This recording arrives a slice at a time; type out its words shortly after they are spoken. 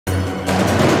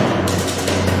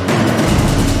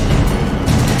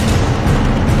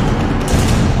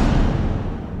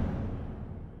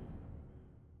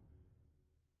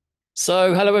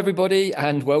Hello everybody,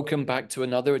 and welcome back to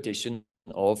another edition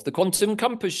of the Quantum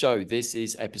Compass Show. This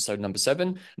is episode number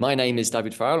 7. My name is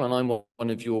Davyd Farrell, and I'm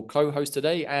one of your co-hosts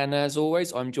today. And as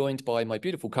always, I'm joined by my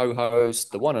beautiful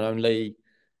co-host, the one and only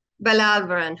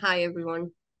Alvaran. Hi,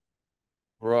 everyone.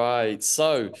 Right.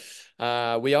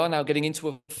 We are now getting into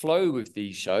a flow with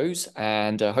these shows,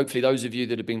 and hopefully, those of you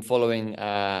that have been following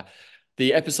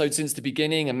the episode since the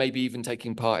beginning, and maybe even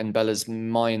taking part in Bella's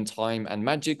Mayan Time and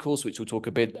Magic course, which we'll talk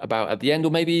a bit about at the end,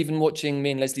 or maybe even watching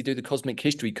me and Leslie do the Cosmic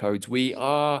History Codes, we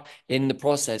are in the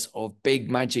process of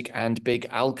big magic and big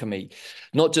alchemy.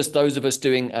 Not just those of us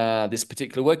doing this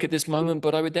particular work at this moment,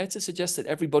 but I would dare to suggest that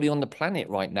everybody on the planet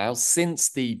right now,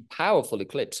 since the powerful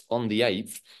eclipse on the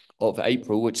 8th of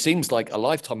April, which seems like a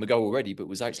lifetime ago already, but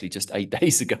was actually just 8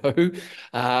 days ago,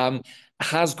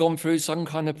 has gone through some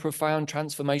kind of profound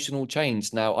transformational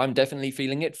change. Now, I'm definitely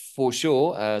feeling it for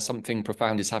sure. Something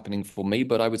profound is happening for me,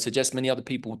 but I would suggest many other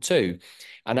people too.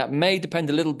 And that may depend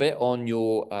a little bit on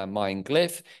your Mayan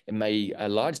glyph. It may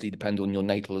largely depend on your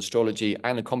natal astrology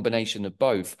and a combination of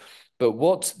both. But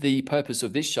what the purpose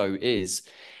of this show is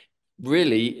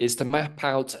really is to map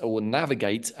out or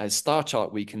navigate a star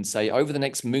chart, we can say, over the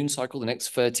next moon cycle, the next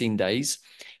 13 days.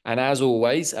 And as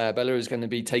always, Bella is going to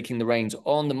be taking the reins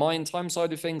on the Mayan time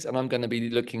side of things, and I'm going to be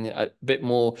looking at a bit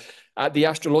more at the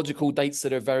astrological dates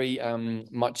that are very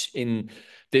much in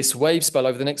this wave spell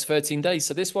over the next 13 days.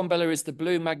 So this one, Bella, is the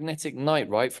blue magnetic night,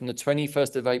 right? From the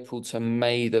 21st of April to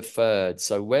May the 3rd.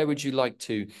 So where would you like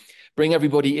to bring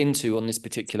everybody into on this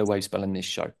particular wave spell in this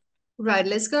show? Right,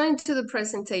 let's go into the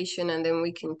presentation and then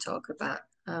we can talk about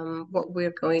what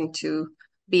we're going to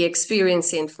be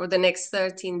experiencing for the next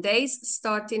 13 days,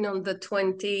 starting on the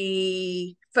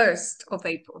 21st of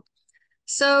April.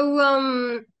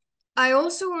 So I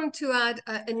also want to add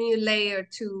a new layer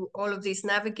to all of this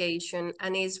navigation,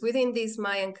 and is within this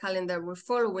Mayan calendar we're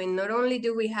following. Not only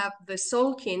do we have the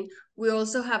Solkin, we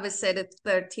also have a set of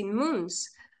 13 moons.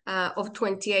 Of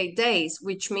 28 days,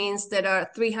 which means that our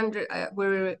 300,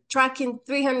 we're tracking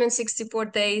 364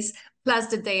 days plus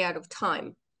the day out of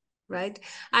time, right?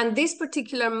 And this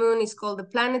particular moon is called the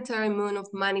planetary moon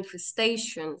of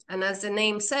manifestation. And as the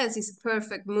name says, it's a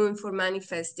perfect moon for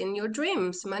manifesting your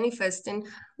dreams, manifesting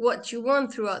what you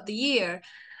want throughout the year.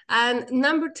 And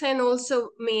number 10 also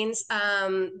means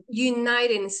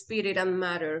uniting spirit and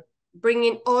matter,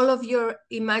 bringing all of your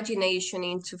imagination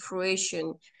into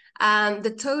fruition. And the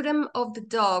totem of the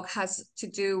dog has to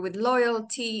do with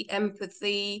loyalty,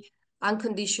 empathy,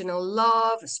 unconditional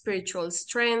love, spiritual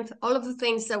strength, all of the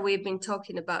things that we've been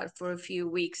talking about for a few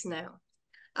weeks now.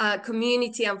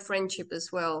 Community and friendship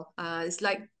as well. It's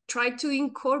like try to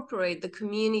incorporate the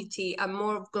community and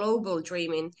more global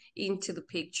dreaming into the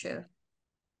picture.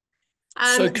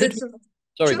 So And could this,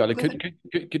 Sorry, sure, Bella. go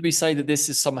ahead. Could we say that this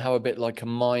is somehow a bit like a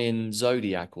Mayan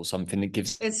zodiac or something that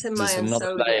gives It's a us Mayan another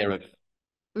zodiac. layer of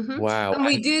Mm-hmm. wow? And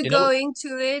we And do you go know,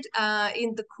 into it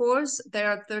in the course. There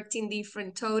are 13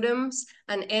 different totems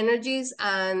and energies,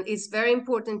 and it's very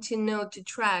important to know to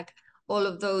track all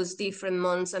of those different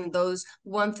months and those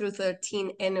 1 through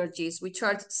 13 energies, which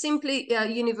are simply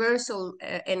universal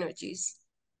energies.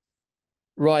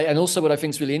 right, and also what I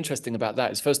think is really interesting about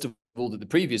that is, first of all, that the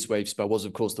previous wave spell was,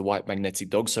 of course, the white magnetic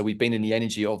dog. So we've been in the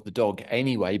energy of the dog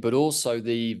anyway, but also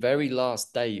the very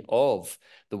last day of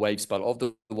the wave spell of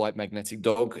the white magnetic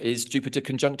dog is Jupiter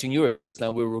conjuncting Uranus.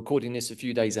 Now, we're recording this a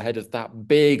few days ahead of that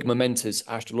big, momentous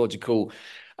astrological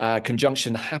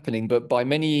conjunction happening, but by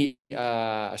many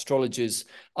astrologers'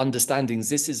 understandings,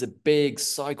 this is a big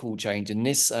cycle change, and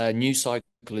this new cycle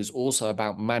is also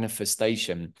about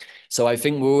manifestation. So I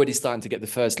think we're already starting to get the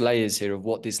first layers here of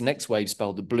what this next wave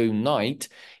spell, the Blue Night,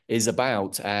 is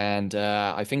about, and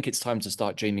I think it's time to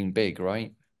start dreaming big,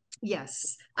 right?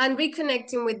 Yes, and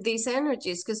reconnecting with these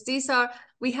energies, because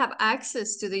we have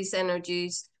access to these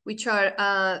energies, which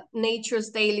are nature's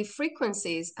daily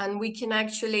frequencies, and we can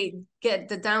actually get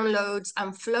the downloads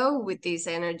and flow with these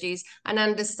energies and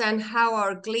understand how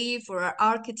our glyph or our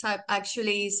archetype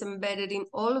actually is embedded in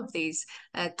all of these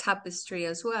tapestry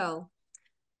as well.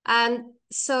 And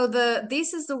so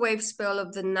this is the wave spell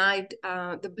of the night,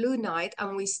 the Blue Night,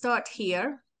 and we start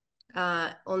here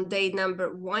on day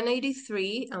number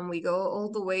 183, and we go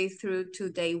all the way through to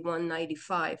day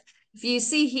 195. If you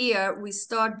see here, we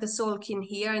start the Solkin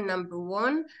here in number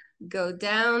 1, go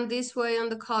down this way on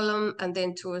the column, and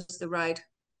then towards the right,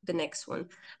 the next one.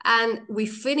 And we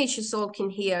finish the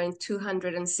Solkin here in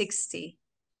 260.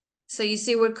 So you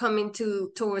see we're coming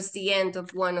towards the end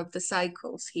of one of the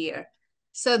cycles here.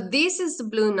 So this is the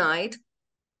Blue Night.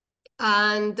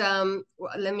 And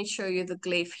let me show you the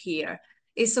glyph here.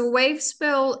 It's a wave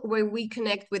spell where we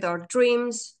connect with our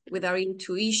dreams, with our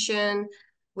intuition,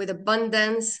 with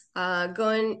abundance,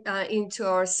 going into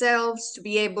ourselves to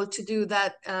be able to do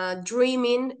that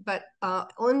dreaming. But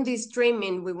on this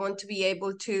dreaming, we want to be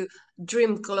able to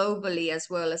dream globally as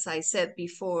well. As I said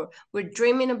before, we're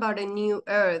dreaming about a new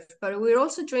earth, but we're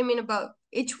also dreaming about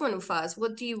each one of us.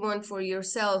 What do you want for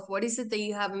yourself? What is it that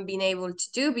you haven't been able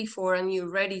to do before and you're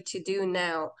ready to do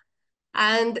now?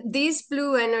 And this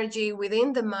blue energy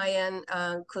within the Mayan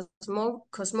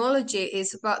cosmology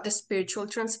is about the spiritual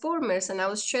transformers. And I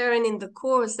was sharing in the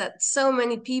course that so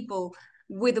many people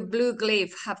with a blue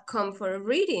glyph have come for a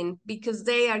reading because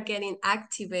they are getting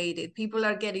activated. People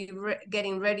are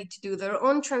getting ready to do their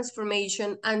own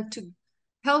transformation and to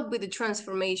help with the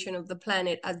transformation of the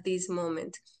planet at this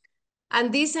moment.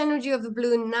 And this energy of the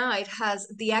blue knight has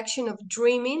the action of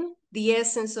dreaming, the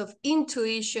essence of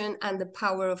intuition, and the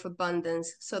power of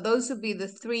abundance. So those would be the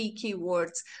three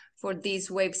keywords for this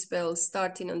wave spell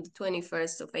starting on the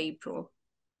 21st of April.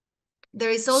 There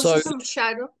is also some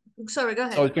shadow. Sorry, go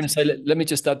ahead. I was going to say, let me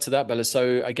just add to that, Bella.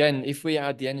 So again, if we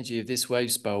add the energy of this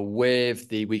wave spell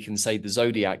with we can say the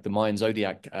zodiac, the Mayan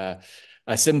zodiac, a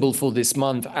symbol for this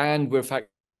month, and we're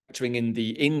factoring in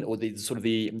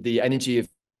the energy of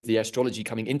the astrology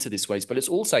coming into this wave spell, it's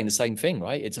all saying the same thing,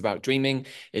 right? It's about dreaming.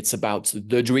 It's about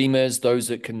the dreamers, those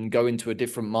that can go into a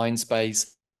different mind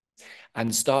space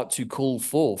and start to call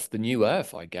forth the new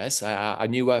earth, I guess, a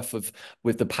new earth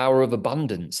with the power of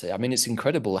abundance. I mean, it's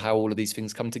incredible how all of these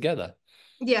things come together.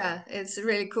 Yeah, it's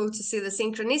really cool to see the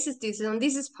synchronicities. And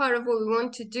this is part of what we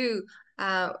want to do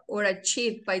or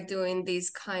achieve by doing this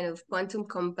kind of quantum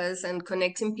compass and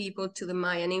connecting people to the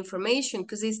Mayan information,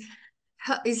 because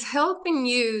it's helping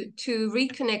you to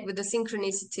reconnect with the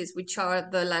synchronicities, which are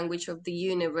the language of the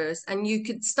universe. And you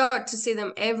could start to see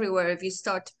them everywhere if you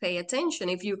start to pay attention.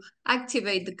 If you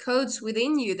activate the codes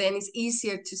within you, then it's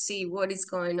easier to see what is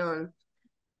going on.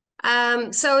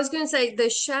 So I was going to say the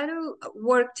shadow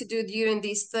work to do during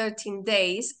these 13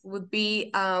 days would be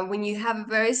when you have a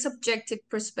very subjective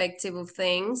perspective of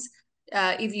things.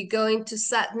 If you go into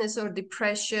sadness or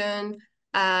depression,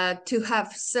 to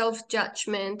have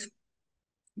self-judgment,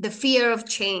 the fear of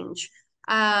change.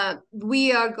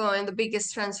 We are going the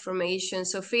biggest transformation.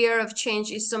 So fear of change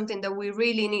is something that we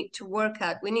really need to work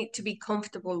at. We need to be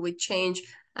comfortable with change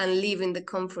and live in the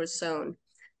comfort zone.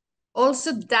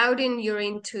 Also, doubting your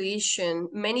intuition.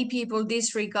 Many people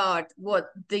disregard what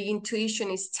the intuition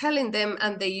is telling them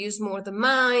and they use more the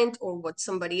mind or what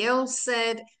somebody else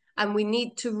said. And we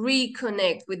need to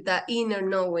reconnect with that inner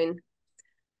knowing.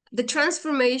 The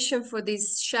transformation for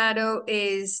this shadow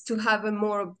is to have a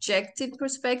more objective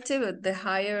perspective, the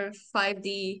higher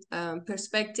 5D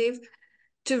perspective,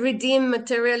 to redeem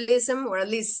materialism, or at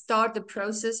least start the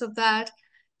process of that,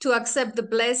 to accept the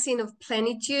blessing of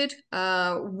plenitude.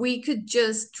 We could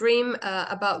just dream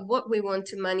about what we want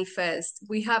to manifest.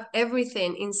 We have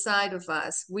everything inside of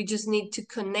us. We just need to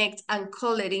connect and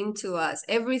call it into us.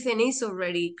 Everything is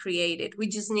already created. We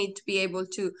just need to be able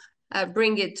to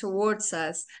bring it towards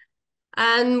us.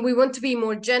 And we want to be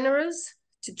more generous,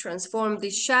 to transform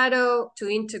this shadow, to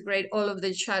integrate all of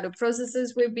the shadow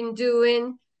processes we've been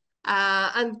doing,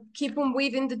 and keep on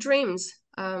weaving the dreams.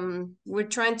 We're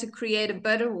trying to create a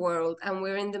better world, and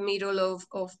we're in the middle of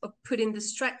putting the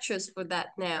structures for that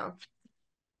now.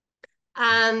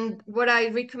 And what I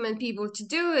recommend people to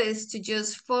do is to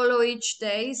just follow each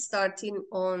day, starting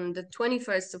on the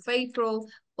 21st of April,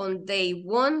 on day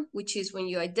 1, which is when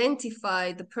you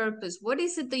identify the purpose. What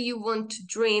is it that you want to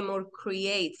dream or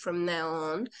create from now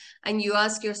on? And you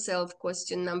ask yourself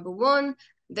question number 1.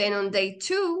 Then on day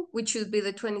 2, which will be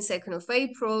the 22nd of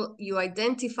April, you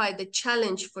identify the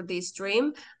challenge for this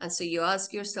dream. And so you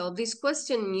ask yourself this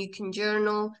question, and you can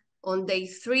journal. On day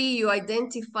 3, you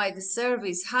identify the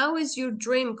service. How is your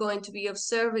dream going to be of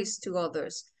service to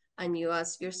others? And you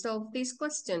ask yourself this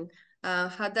question.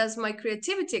 How does my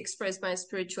creativity express my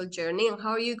spiritual journey? And how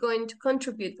are you going to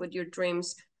contribute with your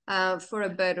dreams for a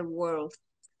better world?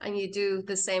 And you do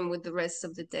the same with the rest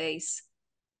of the days.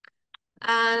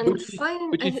 And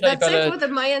finally, that's Bella, it for the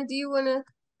Mayan. Do you want to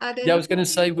add anything? Yeah, I was going to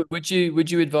say, would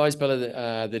you advise, Bella,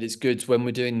 that it's good when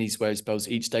we're doing these wave spells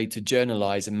each day to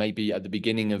journalize, and maybe at the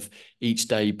beginning of each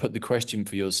day put the question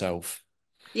for yourself?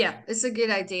 Yeah, it's a good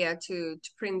idea to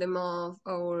print them off,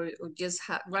 or just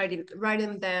write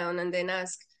them down and then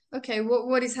ask, okay,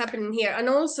 what is happening here? And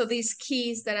also these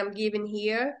keys that I'm giving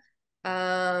here,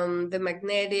 the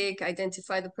magnetic,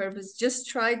 identify the purpose, just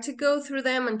try to go through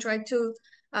them and try to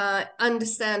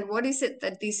understand what is it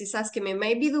that this is asking me.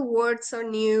 Maybe the words are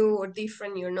new or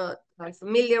different, you're not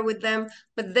familiar with them,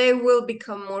 but they will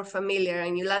become more familiar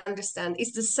and you'll understand.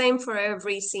 It's the same for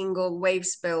every single wave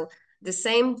spell, the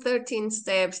same 13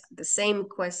 steps, the same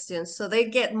questions. So they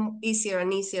get easier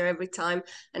and easier every time.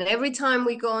 And every time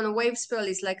we go on a wave spell,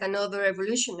 it's like another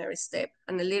evolutionary step,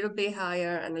 and a little bit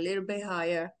higher and a little bit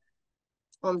higher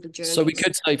on the So we journeys.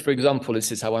 could say, for example,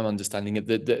 this is how I'm understanding it,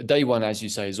 that the day one, as you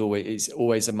say, is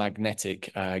always a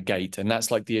magnetic gate, and that's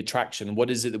like the attraction.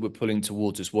 What is it that we're pulling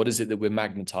towards us? What is it that we're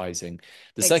magnetizing?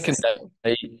 The second Exactly.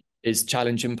 day is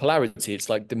challenge and polarity. It's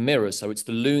like the mirror. So it's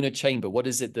the lunar chamber. What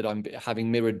is it that I'm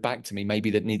having mirrored back to me?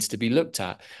 Maybe that needs to be looked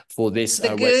at for this The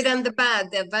way. good and the bad,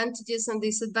 the advantages and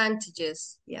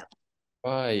disadvantages. Yeah.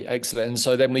 Right, excellent. And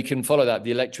so then we can follow that. The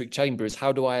electric chamber is,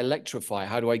 how do I electrify?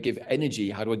 How do I give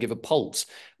energy? How do I give a pulse?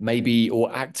 Maybe,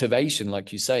 or activation,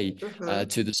 like you say,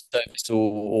 to the surface,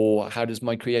 or how does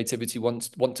my creativity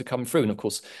want to come through? And of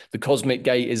course, the cosmic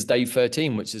gate is day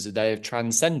 13, which is a day of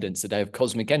transcendence, a day of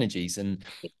cosmic energies. And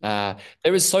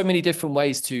there is so many different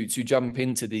ways to jump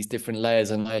into these different layers.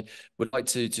 And I would like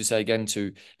to say again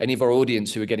to any of our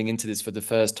audience who are getting into this for the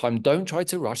first time, don't try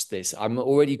to rush this. I'm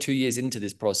already 2 years into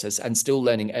this process and still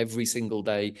learning every single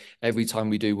day, every time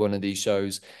we do one of these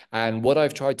shows. And what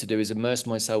I've tried to do is immerse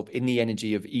myself in the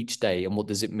energy of each day. And what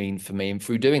does it mean for me? And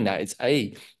through doing that, it's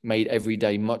made every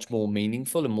day much more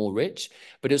meaningful and more rich,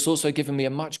 but it's also given me a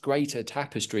much greater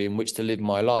tapestry in which to live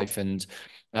my life. And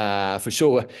for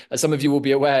sure, as some of you will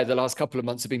be aware, the last couple of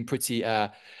months have been pretty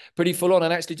full on.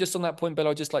 And actually, just on that point,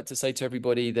 Bella, I'd just like to say to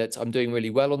everybody that I'm doing really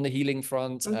well on the healing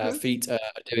front. Feet are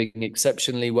doing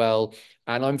exceptionally well.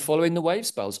 And I'm following the wave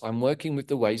spells. I'm working with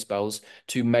the wave spells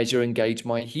to measure and gauge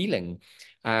my healing.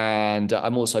 And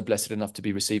I'm also blessed enough to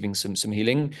be receiving some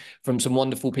healing from some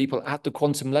wonderful people at the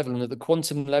quantum level. And at the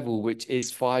quantum level, which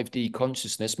is 5D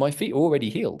consciousness, my feet are already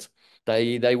healed.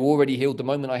 They were already healed the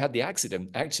moment I had the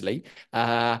accident, actually.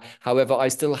 However, I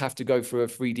still have to go through a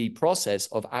 3D process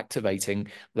of activating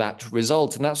that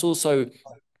result. And that's also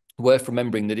worth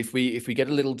remembering, that if we get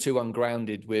a little too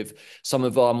ungrounded with some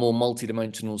of our more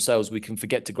multidimensional selves, we can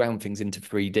forget to ground things into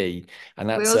 3D. And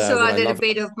We that's also what I added a love.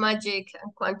 bit of magic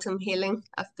and quantum healing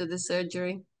after the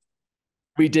surgery.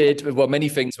 We did. Well, many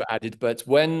things were added, but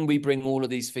when we bring all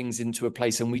of these things into a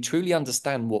place and we truly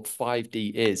understand what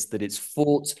 5D is, that it's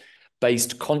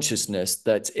thought-based consciousness,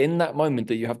 that in that moment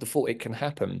that you have the thought, it can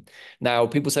happen. Now,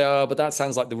 people say, oh, but that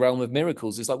sounds like the realm of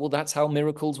miracles. It's like, well, that's how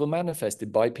miracles were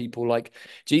manifested by people like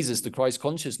Jesus, the Christ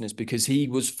consciousness, because he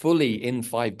was fully in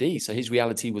 5D. So his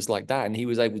reality was like that, and he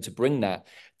was able to bring that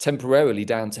temporarily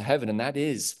down to heaven. And that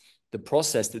is the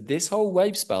process that this whole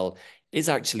wave spell is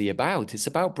actually about. It's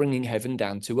about bringing heaven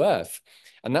down to earth.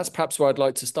 And that's perhaps where I'd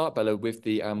like to start, Bella, with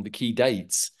the key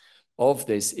dates of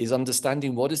this, is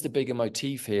understanding what is the bigger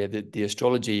motif here that the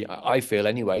astrology, I feel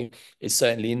anyway, is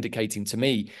certainly indicating to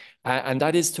me. And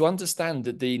that is to understand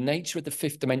that the nature of the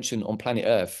fifth dimension on planet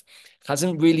Earth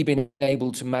hasn't really been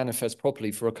able to manifest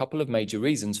properly for a couple of major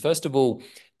reasons. First of all,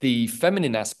 the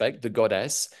feminine aspect, the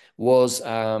goddess, was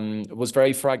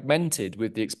very fragmented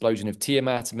with the explosion of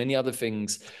Tiamat and many other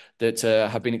things that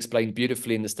have been explained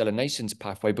beautifully in the Stellar Nations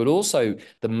pathway. But also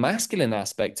the masculine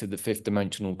aspect of the fifth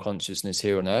dimensional consciousness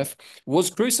here on Earth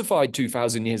was crucified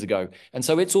 2,000 years ago. And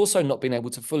so it's also not been able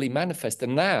to fully manifest.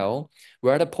 And now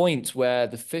we're at a point where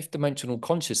the fifth dimensional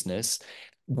consciousness,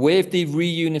 with the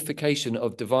reunification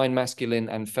of divine masculine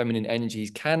and feminine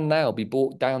energies, can now be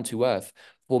brought down to earth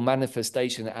for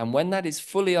manifestation. And when that is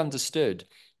fully understood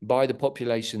by the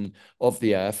population of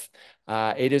the earth,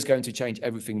 it is going to change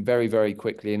everything very, very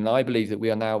quickly. And I believe that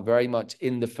we are now very much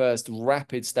in the first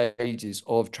rapid stages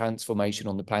of transformation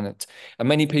on the planet. And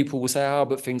many people will say, oh,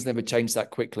 but things never change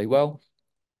that quickly. Well,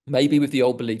 maybe with the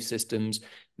old belief systems,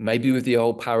 maybe with the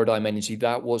old paradigm energy,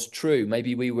 that was true.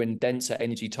 Maybe we were in denser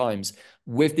energy times.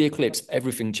 With the eclipse,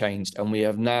 everything changed, and we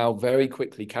have now very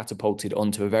quickly catapulted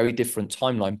onto a very different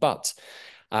timeline. But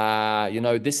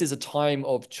this is a time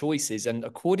of choices, and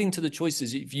according to the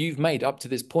choices you've made up to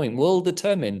this point will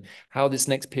determine how this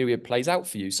next period plays out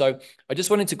for you. So I just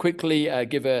wanted to quickly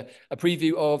give a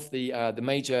preview of the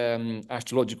major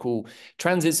astrological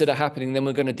transits that are happening. Then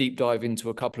we're going to deep dive into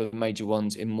a couple of major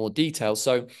ones in more detail.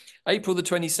 So April the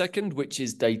 22nd, which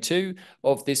is day 2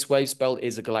 of this wave spell,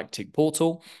 is a galactic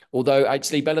portal. Although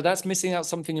actually, Bella, that's missing out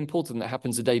something important that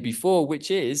happens the day before, which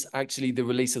is actually the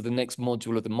release of the next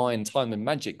module of the Mayan time and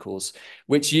magic course,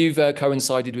 which you've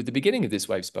coincided with the beginning of this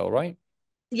wave spell, right?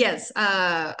 Yes,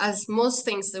 as most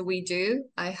things that we do,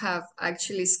 I have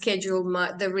actually scheduled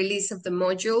the release of the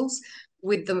modules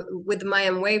with the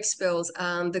Mayan Wavespells.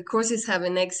 The courses have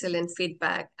an excellent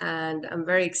feedback, and I'm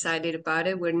very excited about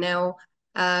it. We're now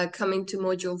coming to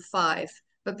module 5,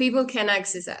 but people can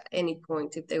access at any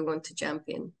point if they want to jump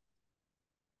in.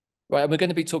 Right, and we're going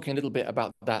to be talking a little bit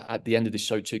about that at the end of the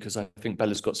show too, because I think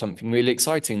Bella's got something really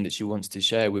exciting that she wants to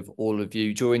share with all of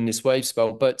you during this wave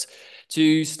spell. But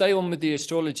to stay on with the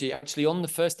astrology, actually on the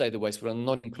first day of the wave spell, I'm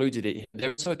not included it here,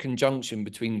 there's also a conjunction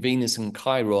between Venus and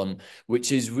Chiron,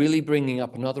 which is really bringing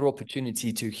up another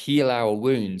opportunity to heal our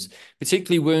wounds,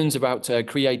 particularly wounds about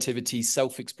creativity,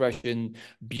 self-expression,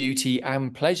 beauty,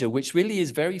 and pleasure, which really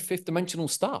is very fifth dimensional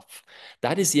stuff.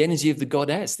 That is the energy of the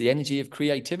goddess, the energy of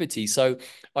creativity. So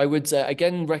I would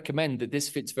again recommend that this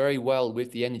fits very well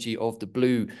with the energy of the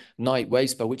blue night wave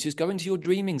spell, which is go into your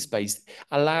dreaming space.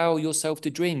 Allow yourself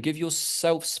to dream. Give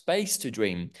yourself space to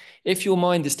dream. If your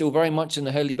mind is still very much in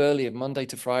the hurly-burly of Monday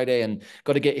to Friday and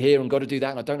got to get here and got to do that,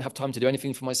 and I don't have time to do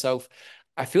anything for myself,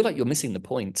 I feel like you're missing the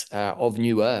point of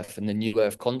New Earth and the New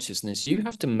Earth consciousness. You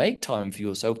have to make time for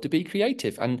yourself to be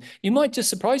creative. And you might just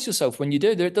surprise yourself when you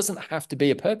do. There doesn't have to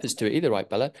be a purpose to it either, right,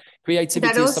 Bella?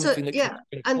 Creativity That is also, something that yeah,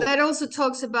 and that also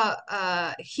talks about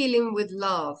healing with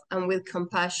love and with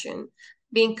compassion,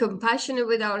 being compassionate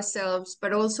with ourselves,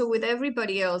 but also with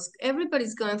everybody else.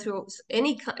 Everybody's going through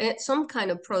some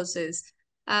kind of process,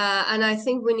 and I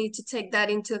think we need to take that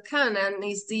into account. And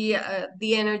it's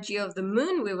the energy of the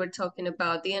moon we were talking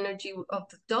about, the energy of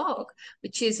the dog,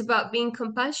 which is about being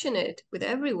compassionate with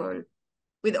everyone,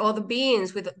 with all the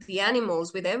beings, with the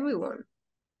animals, with everyone.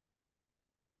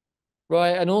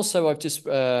 Right. And also, I've just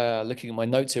looking at my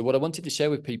notes here, what I wanted to share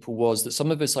with people was that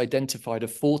some of us identified a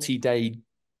 40-day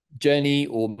journey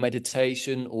or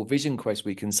meditation or vision quest,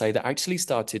 we can say, that actually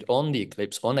started on the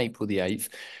eclipse on April the 8th,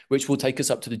 which will take us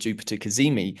up to the Jupiter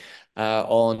Cazimi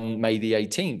on May the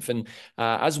 18th. And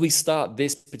as we start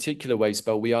this particular wave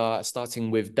spell, we are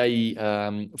starting with day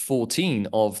 14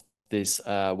 of this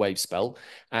wave spell,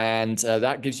 and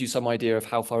that gives you some idea of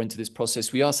how far into this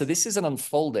process we are. So this is an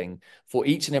unfolding for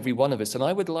each and every one of us, and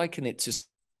I would liken it to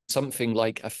something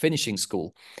like a finishing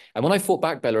school. And when I thought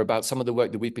back, Bella, about some of the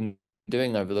work that we've been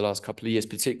doing over the last couple of years,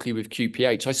 particularly with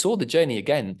QPH, I saw the journey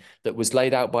again that was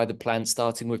laid out by the plant,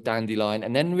 starting with dandelion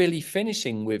and then really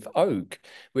finishing with oak,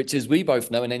 which, as we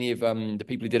both know, and any of the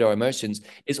people who did our immersions,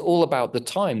 is all about the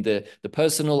time, the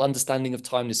personal understanding of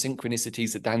time, the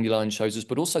synchronicities that dandelion shows us,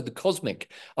 but also the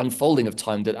cosmic unfolding of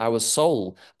time that our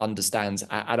soul understands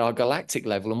at our galactic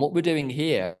level. And what we're doing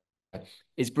here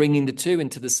is bringing the two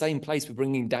into the same place. We're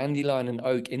bringing dandelion and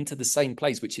oak into the same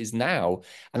place, which is now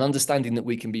an understanding that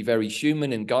we can be very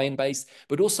human and Gaian-based,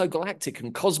 but also galactic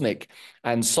and cosmic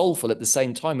and soulful at the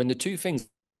same time. And the two things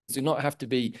do not have to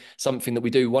be something that we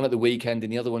do one at the weekend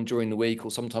and the other one during the week,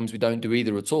 or sometimes we don't do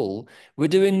either at all. We're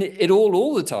doing it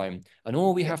all the time. And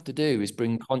all we have to do is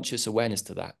bring conscious awareness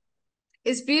to that.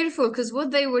 It's beautiful because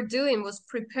what they were doing was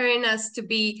preparing us to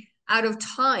be out of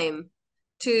time,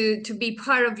 to be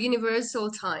part of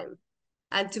universal time,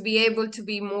 and to be able to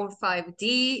be more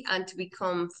 5D and to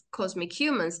become cosmic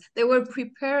humans. They were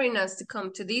preparing us to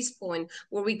come to this point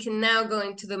where we can now go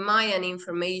into the Mayan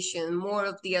information, more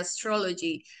of the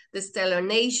astrology, the stellar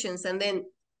nations, and then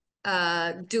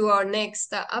do our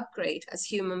next upgrade as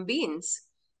human beings.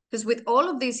 Because with all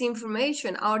of this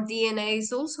information, our DNA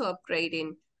is also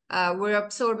upgrading. We're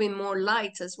absorbing more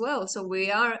light as well. So we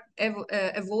are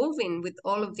evolving with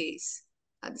all of these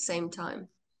at the same time.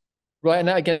 Right, and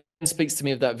that again speaks to me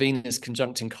of that Venus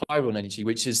conjuncting Chiron energy,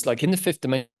 which is like in the fifth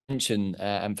dimension.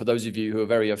 And for those of you who are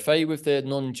very au fait with the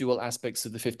non-dual aspects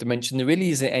of the fifth dimension, there really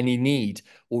isn't any need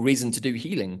or reason to do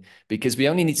healing, because we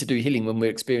only need to do healing when we're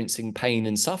experiencing pain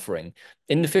and suffering.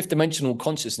 In the fifth dimensional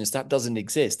consciousness, that doesn't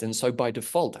exist. And so by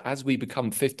default, as we become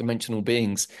fifth dimensional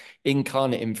beings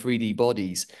incarnate in 3D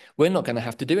bodies, we're not going to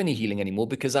have to do any healing anymore,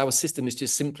 because our system is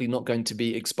just simply not going to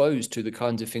be exposed to the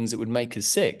kinds of things that would make us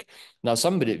sick. Now,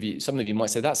 some of you might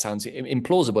say that sounds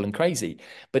implausible and crazy,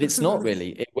 but it's not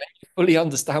really. When you fully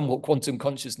understand what quantum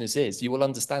consciousness is, you will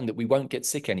understand that we won't get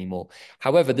sick anymore.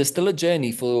 However, there's still a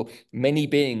journey for many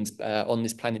beings on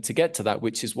this planet to get to that,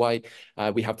 which is why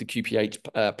we have the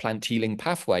QPH plant healing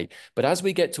pathway. But as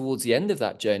we get towards the end of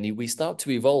that journey, we start to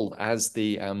evolve, as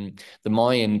the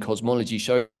Mayan cosmology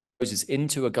shows us,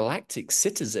 into a galactic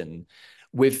citizen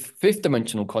with fifth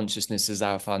dimensional consciousness as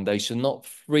our foundation, not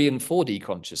 3 and 4D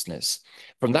consciousness.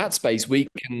 From that space, we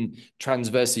can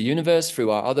transverse the universe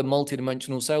through our other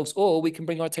multidimensional selves, or we can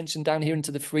bring our attention down here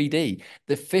into the 3D.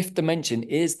 The fifth dimension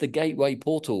is the gateway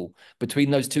portal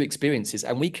between those two experiences,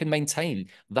 and we can maintain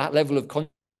that level of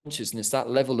consciousness consciousness, that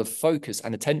level of focus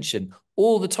and attention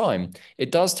all the time.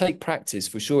 It does take practice,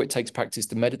 for sure. It takes practice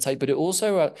to meditate, but it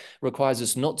also requires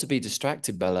us not to be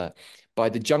distracted, Bella, by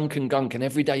the junk and gunk and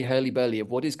everyday hurly-burly of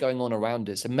what is going on around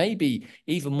us, and maybe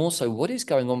even more so, what is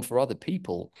going on for other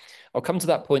people. I'll come to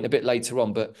that point a bit later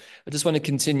on, but I just want to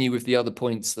continue with the other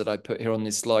points that I put here on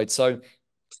this slide. So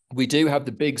we do have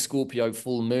the big Scorpio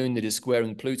full moon that is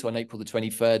squaring Pluto on April the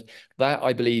 23rd. That,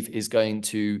 I believe, is going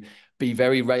to be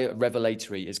very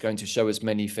revelatory. It's going to show us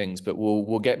many things, but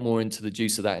we'll get more into the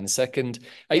juice of that in a second.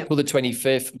 Yep. April the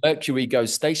 25th, Mercury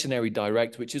goes stationary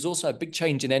direct, which is also a big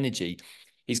change in energy.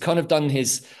 He's kind of done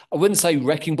his, I wouldn't say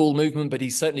wrecking ball movement, but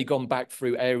he's certainly gone back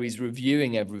through Aries,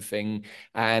 reviewing everything.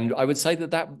 And I would say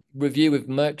that that review of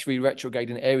Mercury retrograde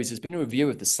in Aries has been a review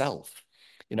of the self.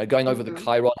 You know, going over the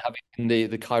Chiron, having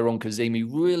the Chiron Cazimi,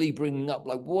 really bringing up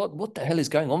like, what the hell is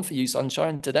going on for you,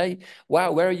 sunshine, today?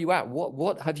 Wow, where are you at?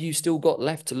 What have you still got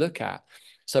left to look at?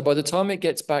 So by the time it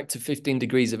gets back to 15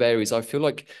 degrees of Aries, I feel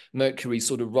like Mercury's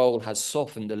sort of role has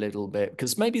softened a little bit,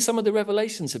 because maybe some of the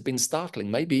revelations have been startling,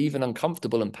 maybe even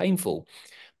uncomfortable and painful.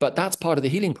 But that's part of the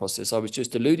healing process I was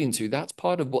just alluding to. That's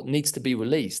part of what needs to be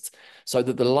released, so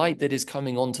that the light that is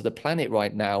coming onto the planet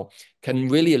right now can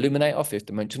really illuminate our fifth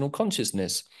dimensional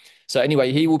consciousness. So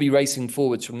anyway, he will be racing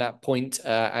forwards from that point,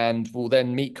 and will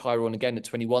then meet Chiron again at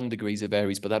 21 degrees of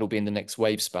Aries, but that'll be in the next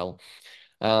wave spell.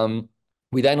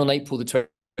 We then on April the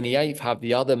 28th have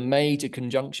the other major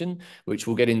conjunction, which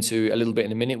we'll get into a little bit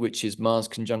in a minute, which is Mars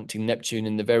conjuncting Neptune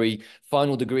in the very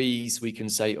final degrees, we can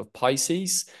say, of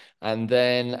Pisces. And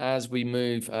then as we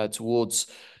move towards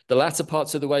the latter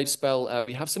parts of the wave spell,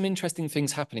 we have some interesting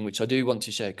things happening, which I do want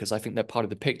to share because I think they're part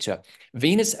of the picture.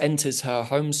 Venus enters her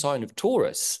home sign of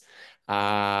Taurus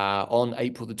on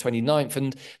April the 29th.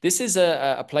 And this is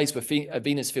a place where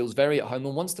Venus feels very at home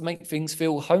and wants to make things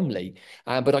feel homely.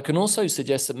 But I can also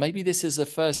suggest that maybe this is the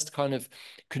first kind of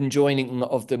conjoining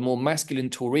of the more masculine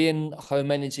Taurian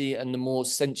home energy and the more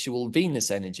sensual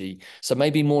Venus energy. So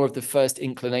maybe more of the first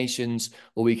inclinations,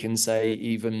 or we can say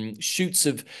even shoots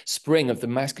of spring of the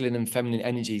masculine and feminine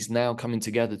energies now coming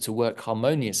together to work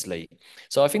harmoniously.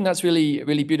 So I think that's really,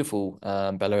 really beautiful,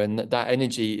 Bella, and that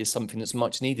energy is something that's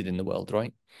much needed in the world,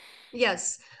 right?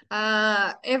 Yes.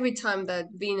 Every time that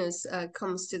Venus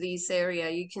comes to this area,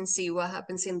 you can see what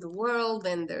happens in the world,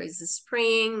 and there is a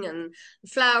spring and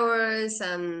flowers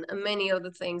and many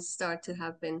other things start to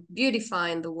happen,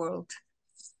 beautifying the world.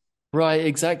 Right,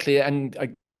 exactly.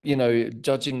 And you know,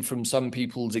 judging from some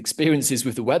people's experiences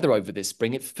with the weather over this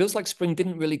spring, it feels like spring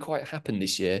didn't really quite happen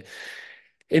this year.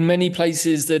 In many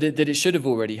places that it should have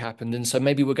already happened. And so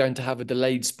maybe we're going to have a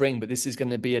delayed spring, but this is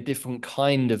going to be a different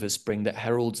kind of a spring that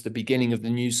heralds the beginning of the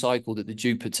new cycle that the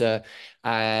Jupiter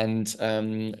and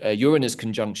Uranus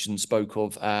conjunction spoke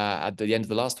of at the end of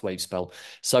the last wave spell.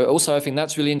 So also, I think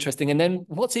that's really interesting. And then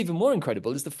what's even more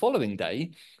incredible is the following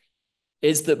day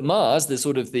is that Mars, the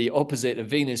sort of the opposite of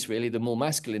Venus, really, the more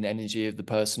masculine energy of the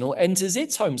personal, enters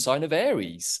its home sign of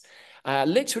Aries.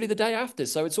 Literally the day after.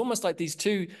 So it's almost like these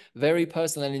two very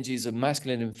personal energies of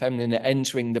masculine and feminine are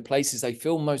entering the places they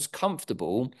feel most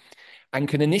comfortable and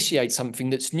can initiate something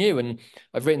that's new. And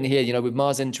I've written here, you know, with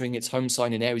Mars entering its home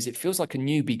sign in Aries, it feels like a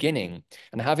new beginning.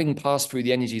 And having passed through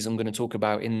the energies I'm going to talk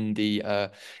about in the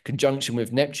conjunction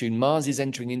with Neptune, Mars is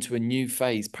entering into a new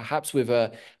phase, perhaps with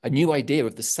a new idea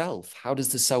of the self. How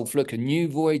does the self look? A new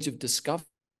voyage of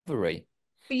discovery.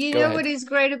 You Go know what ahead. is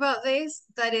great about this?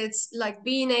 That it's like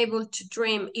being able to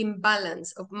dream in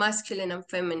balance of masculine and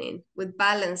feminine with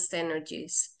balanced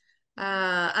energies.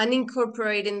 And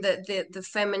incorporating the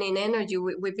feminine energy.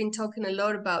 We've been talking a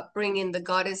lot about bringing the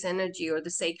goddess energy or the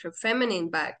sacred feminine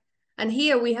back. And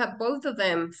here we have both of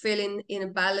them feeling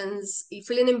in balance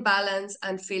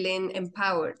and feeling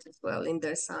empowered as well in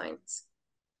their signs.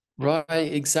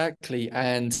 Right, exactly.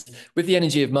 And with the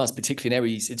energy of Mars, particularly in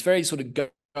Aries, it's very sort of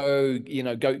go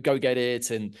get it,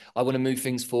 and I want to move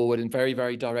things forward, and very,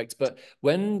 very direct. But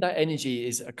when that energy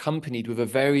is accompanied with a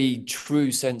very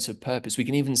true sense of purpose, we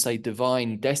can even say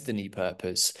divine destiny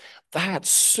purpose, that's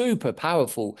super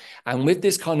powerful. And with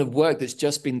this kind of work that's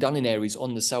just been done in Aries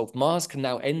on the self, Mars can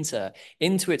now enter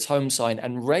into its home sign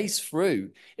and race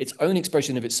through its own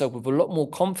expression of itself with a lot more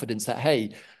confidence that,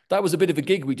 hey, that was a bit of a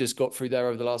gig we just got through there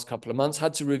over the last couple of months.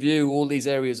 Had to review all these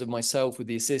areas of myself with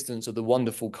the assistance of the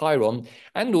wonderful Chiron.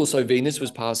 And also Venus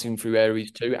was passing through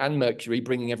Aries too, and Mercury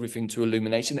bringing everything to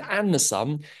illumination, and the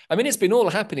sun. I mean, it's been all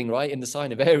happening, right, in the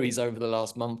sign of Aries over the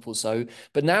last month or so.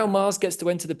 But now Mars gets to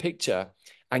enter the picture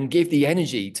and give the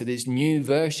energy to this new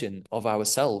version of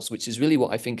ourselves, which is really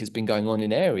what I think has been going on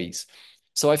in Aries.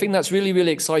 So I think that's really,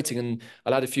 really exciting. And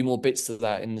I'll add a few more bits to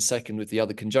that in a second with the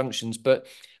other conjunctions. But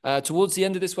Towards the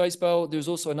end of this Wavespell, there's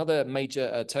also another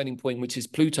major turning point, which is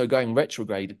Pluto going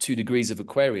retrograde at 2 degrees of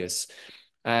Aquarius.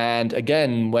 And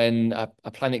again, when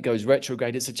a planet goes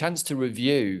retrograde, it's a chance to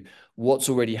review what's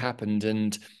already happened.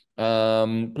 And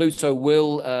Pluto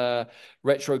will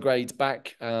retrograde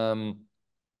back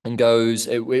and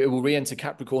it will re-enter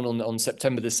Capricorn on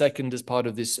September the 2nd as part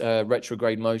of this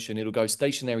retrograde motion. It'll go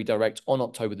stationary direct on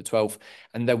October the 12th,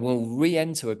 and then we'll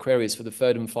re-enter Aquarius for the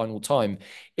third and final time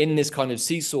in this kind of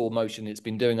seesaw motion it's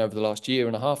been doing over the last year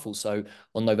and a half or so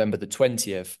on November the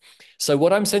 20th. So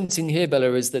what I'm sensing here,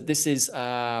 Bella, is that this is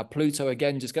Pluto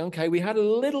again just going, okay, we had a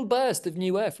little burst of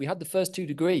new Earth. We had the first 2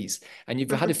 degrees, and you've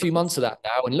had a few months of that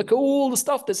now, and look at all the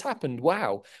stuff that's happened.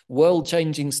 Wow,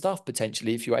 world-changing stuff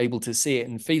potentially if you're able to see it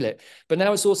and feel it. But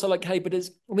now it's also like, hey, but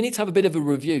we need to have a bit of a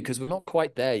review because we're not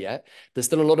quite there yet. There's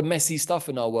still a lot of messy stuff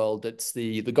in our world. That's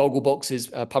the goggle boxes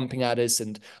pumping at us,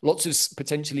 and lots of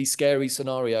potentially scary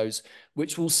scenarios,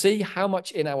 which we'll see how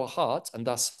much in our heart, and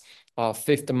thus our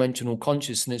fifth dimensional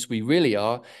consciousness, we really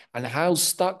are, and how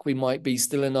stuck we might be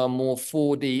still in our more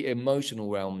 4D emotional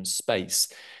realm space.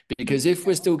 Because if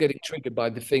we're still getting triggered by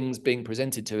the things being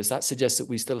presented to us, that suggests that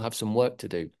we still have some work to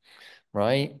do,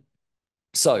 right?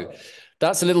 So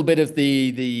that's a little bit of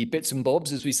the bits and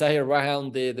bobs, as we say,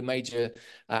 around the major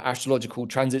astrological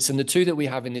transits. And the two that we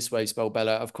have in this Wavespell,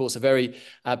 Bella, of course, are very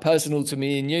personal to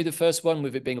me and you. The first one,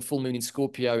 with it being a full moon in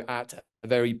Scorpio at a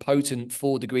very potent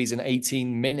 4 degrees and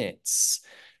 18 minutes.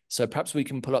 So perhaps we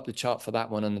can pull up the chart for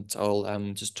that one, and I'll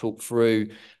just talk through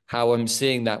how I'm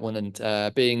seeing that one.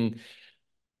 And being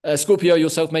Scorpio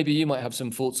yourself, maybe you might have some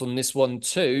thoughts on this one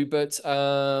too. But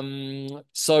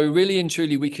so really and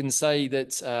truly, we can say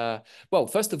that, well,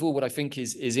 first of all, what I think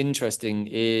is interesting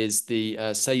is the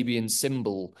Sabian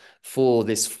symbol for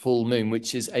this full moon,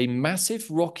 which is a massive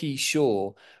rocky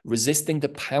shore resisting the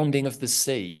pounding of the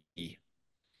sea.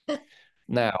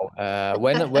 Now,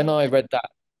 when I read that,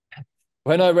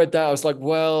 I was like,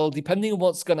 well, depending on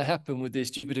what's going to happen with this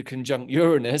Jupiter conjunct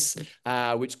Uranus,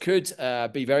 which could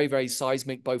be very, very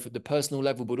seismic, both at the personal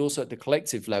level, but also at the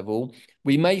collective level,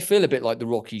 we may feel a bit like the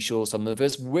rocky shore, some of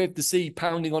us, with the sea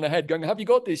pounding on our head, going, have you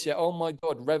got this yet? Oh my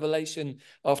God, revelation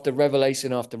after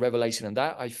revelation after revelation. And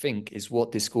that, I think, is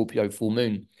what this Scorpio full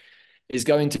moon is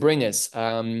going to bring us.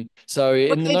 So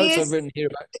in the notes I've written here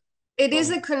about... It is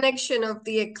a connection of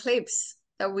the eclipse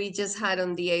that we just had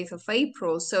on the 8th of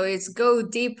April. So it's go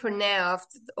deeper now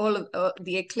after all of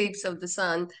the eclipse of the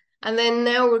sun. And then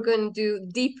now we're going to do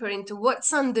deeper into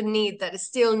what's underneath that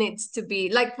still needs to be,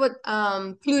 like what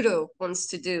Pluto wants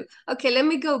to do. Okay, let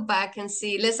me go back and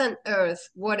see, let's unearth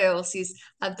what else is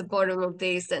at the bottom of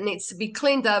this that needs to be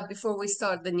cleaned up before we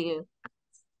start the new.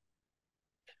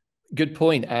 Good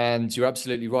point, and you're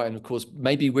absolutely right. And of course,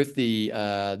 maybe with the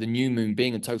new moon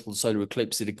being a total solar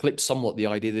eclipse, it eclipsed somewhat the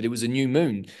idea that it was a new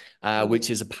moon, which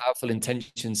is a powerful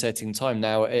intention-setting time.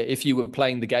 Now, if you were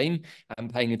playing the game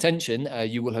and paying attention,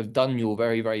 you will have done your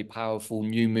very, very powerful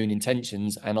new moon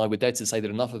intentions. And I would dare to say that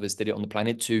enough of us did it on the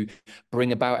planet to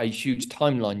bring about a huge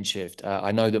timeline shift.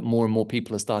 I know that more and more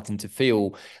people are starting to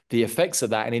feel the effects of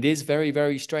that, and it is very,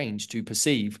 very strange to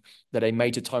perceive that a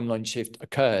major timeline shift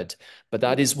occurred. But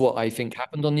that is what I think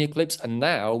happened on the eclipse. And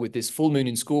now with this full moon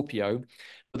in Scorpio,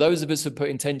 for those of us who put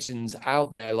intentions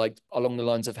out there, like along the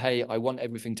lines of, hey, I want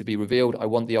everything to be revealed. I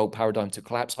want the old paradigm to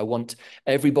collapse. I want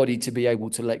everybody to be able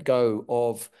to let go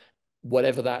of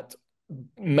whatever that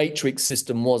matrix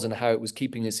system was and how it was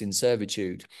keeping us in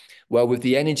servitude. Well, with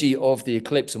the energy of the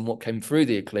eclipse and what came through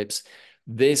the eclipse,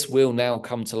 this will now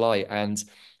come to light. And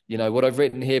you know, what I've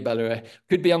written here, Bella,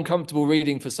 could be uncomfortable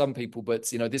reading for some people,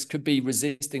 but, you know, this could be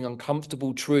resisting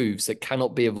uncomfortable truths that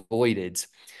cannot be avoided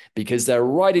because they're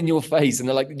right in your face and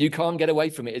they're like, you can't get away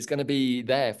from it. It's going to be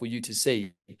there for you to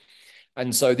see.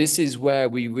 And so this is where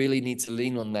we really need to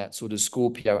lean on that sort of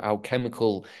Scorpio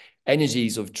alchemical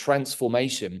energies of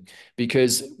transformation,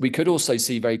 because we could also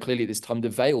see very clearly at this time the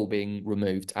veil being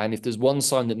removed. And if there's one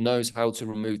sign that knows how to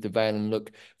remove the veil and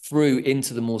look through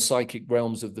into the more psychic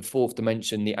realms of the fourth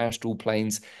dimension, the astral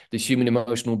planes, the human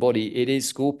emotional body, it is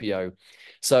Scorpio.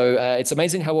 So it's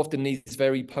amazing how often these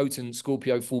very potent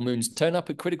Scorpio full moons turn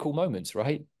up at critical moments,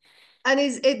 right? And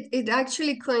it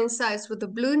actually coincides with the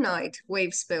Blue Night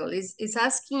Wavespell. It's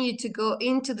asking you to go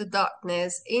into the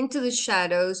darkness, into the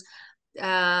shadows,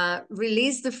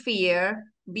 release the fear,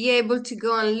 be able to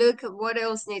go and look at what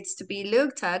else needs to be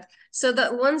looked at, so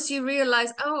that once you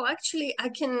realize, oh, actually, I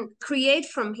can create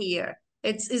from here.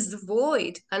 It's the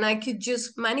void, and I could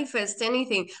just manifest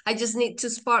anything. I just need to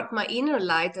spark my inner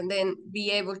light and then be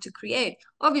able to create.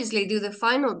 Obviously, do the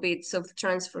final bits of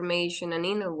transformation and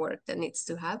inner work that needs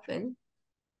to happen.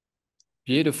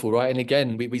 Beautiful, right? And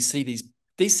again, we see these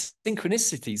these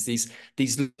synchronicities,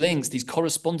 these links, these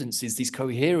correspondences, these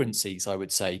coherencies, I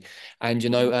would say. And,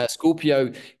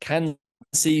 Scorpio can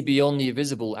see beyond the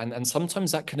visible, and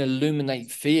sometimes that can illuminate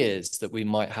fears that we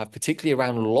might have, particularly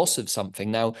around loss of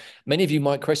something. Now, many of you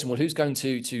might question, well, who's going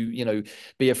to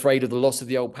be afraid of the loss of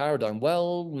the old paradigm?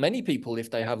 Well, many people,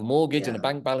 if they have a mortgage and a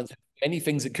bank balance, many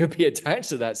things that could be attached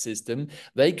to that system,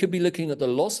 they could be looking at the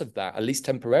loss of that, at least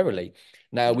temporarily.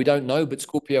 Now, we don't know, but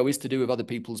Scorpio is to do with other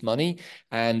people's money.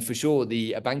 And for sure,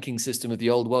 the banking system of the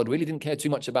old world really didn't care too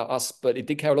much about us, but it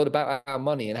did care a lot about our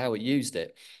money and how it used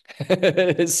it.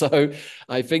 So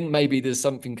I think maybe there's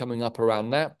something coming up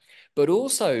around that. But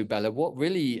also, Bella, what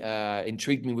really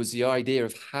intrigued me was the idea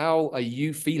of how are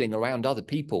you feeling around other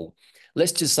people?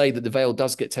 Let's just say that the veil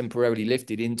does get temporarily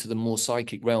lifted into the more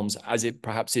psychic realms, as it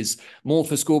perhaps is more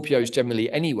for Scorpios generally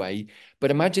anyway.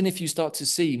 But imagine if you start to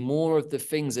see more of the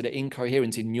things that are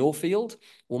incoherent in your field,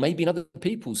 or maybe in other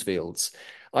people's fields.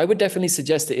 I would definitely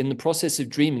suggest that in the process of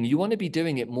dreaming, you want to be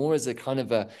doing it more as a kind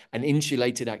of an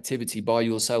insulated activity by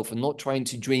yourself, and not trying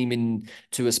to dream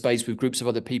into a space with groups of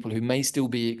other people who may still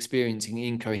be experiencing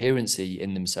incoherency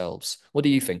in themselves. What do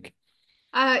you think?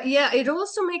 Yeah, it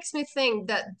also makes me think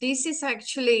that this is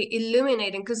actually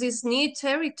illuminating because it's new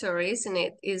territory, isn't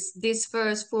it? Is this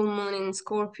first full moon in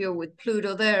Scorpio with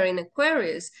Pluto there in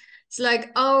Aquarius? It's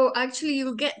like, oh, actually,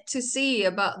 you'll get to see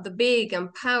about the big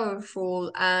and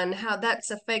powerful and how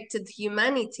that's affected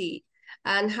humanity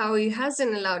and how it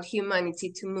hasn't allowed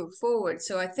humanity to move forward.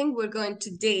 So I think we're going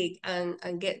to dig and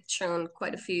get shown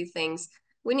quite a few things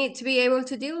we need to be able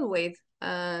to deal with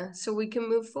so we can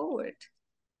move forward.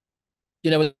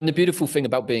 And the beautiful thing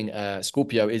about being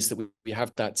Scorpio is that we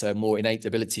have that more innate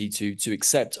ability to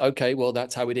accept, okay, well,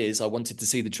 that's how it is. I wanted to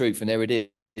see the truth, and there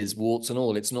it is, warts and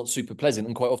all. It's not super pleasant,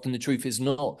 and quite often the truth is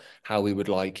not how we would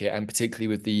like it. And particularly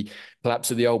with the collapse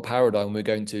of the old paradigm, we're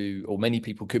going to, or many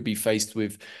people could be faced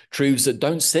with truths that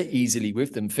don't sit easily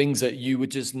with them, things that you would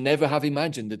just never have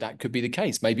imagined that could be the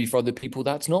case. Maybe for other people,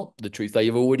 that's not the truth. They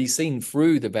have already seen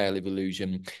through the veil of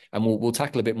illusion. And we'll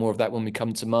tackle a bit more of that when we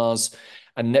come to Mars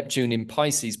and Neptune in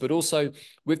Pisces. But also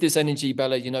with this energy,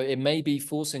 Bella, it may be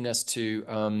forcing us to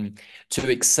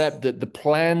accept that the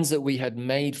plans that we had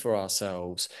made for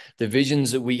ourselves, the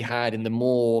visions that we had in the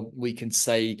more, we can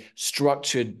say,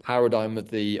 structured paradigm of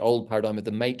the old paradigm of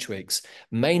the matrix,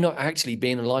 may not actually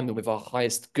be in alignment with our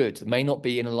highest good, may not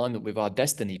be in alignment with our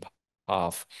destiny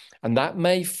path. And that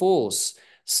may force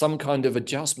some kind of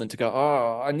adjustment to go,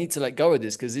 oh, I need to let go of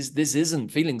this because this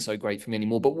isn't feeling so great for me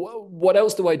anymore. But what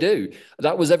else do I do?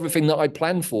 That was everything that I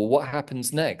planned for. What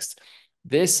happens next?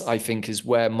 This, I think, is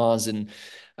where Mars and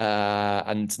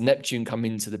Neptune come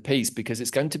into the piece, because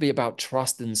it's going to be about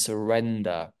trust and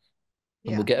surrender.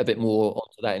 And we'll get a bit more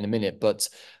onto that in a minute. But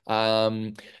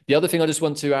the other thing I just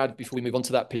want to add before we move on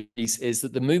to that piece is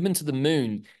that the movement of the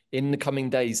moon in the coming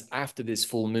days after this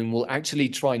full moon will actually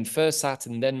trine first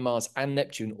Saturn, then Mars and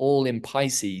Neptune, all in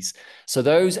Pisces. So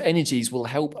those energies will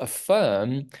help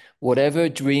affirm whatever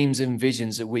dreams and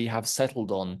visions that we have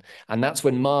settled on. And that's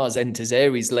when Mars enters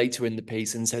Aries later in the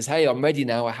piece and says, hey, I'm ready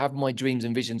now. I have my dreams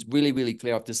and visions really, really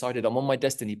clear. I've decided I'm on my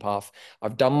destiny path.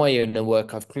 I've done my inner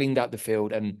work. I've cleaned out the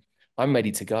field, and I'm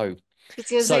ready to go.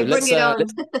 It's gonna So say, bring it on.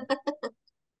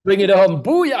 bring it on.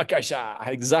 Booyakasha.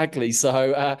 Exactly.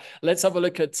 So let's have a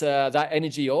look at that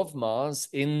energy of Mars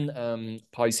in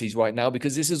Pisces right now,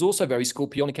 because this is also very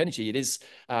Scorpionic energy. It is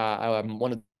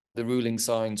one of the ruling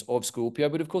signs of Scorpio,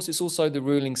 but of course it's also the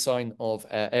ruling sign of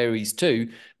Aries too,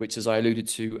 which, as I alluded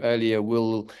to earlier,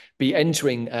 will be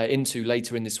entering into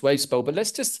later in this wave spell. But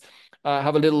let's just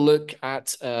have a little look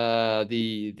at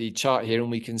the chart here,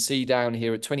 and we can see down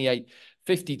here at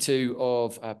 2852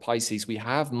 of Pisces, we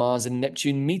have Mars and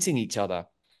Neptune meeting each other.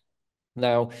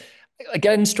 Now,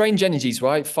 again, strange energies,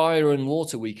 right? Fire and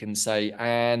water, we can say.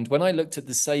 And when I looked at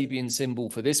the Sabian symbol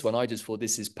for this one, I just thought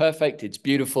this is perfect. It's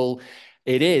beautiful.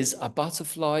 It is a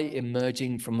butterfly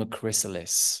emerging from a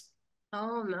chrysalis.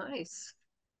 Oh, nice.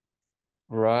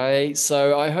 Right.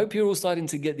 So I hope you're all starting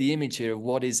to get the image here of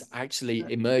what is actually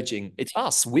emerging. It's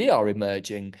us. We are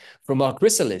emerging from our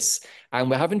chrysalis, and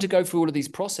we're having to go through all of these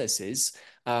processes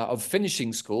of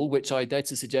finishing school, which I dare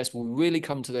to suggest will really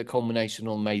come to their culmination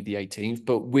on May the 18th.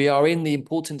 But we are in the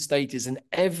important stages, and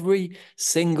every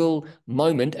single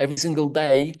moment, every single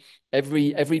day,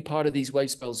 every part of these wave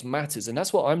spells matters. And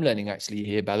that's what I'm learning actually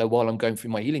here, Bella, while I'm going through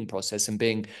my healing process and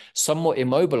being somewhat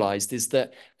immobilized, is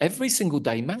that every single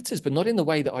day matters, but not in the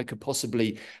way that I could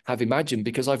possibly have imagined,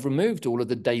 because I've removed all of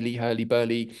the daily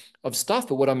hurly-burly of stuff.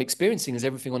 But what I'm experiencing is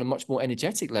everything on a much more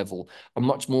energetic level. a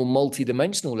much more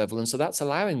multi-dimensional level. And so that's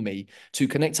allowing me to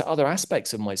connect to other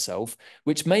aspects of myself,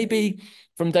 which maybe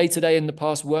from day to day in the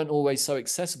past weren't always so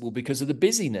accessible because of the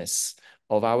busyness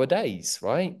of our days,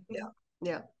 right? Yeah.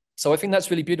 Yeah. So I think that's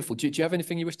really beautiful. Do you have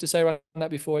anything you wish to say around that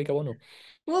before I go on? Or?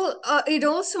 Well, it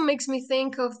also makes me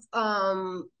think of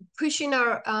pushing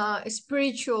our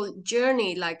spiritual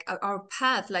journey, like our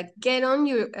path. Like get on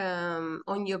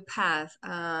your path.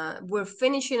 We're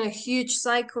finishing a huge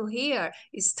cycle here.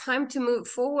 It's time to move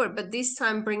forward, but this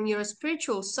time bring your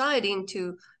spiritual side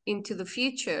into the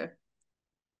future.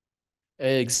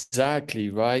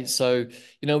 Exactly, right. So,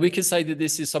 we could say that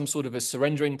this is some sort of a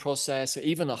surrendering process, or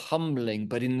even a humbling,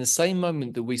 but in the same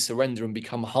moment that we surrender and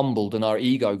become humbled and our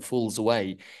ego falls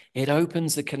away, it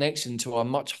opens the connection to our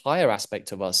much higher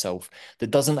aspect of ourself that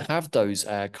doesn't have those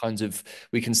kinds of,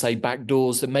 we can say, back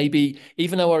doors that maybe,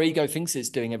 even though our ego thinks it's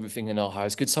doing everything in our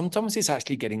highest good, sometimes it's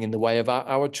actually getting in the way of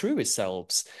our truest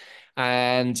selves.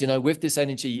 And, with this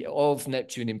energy of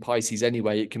Neptune in Pisces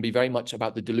anyway, it can be very much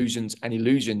about the delusions and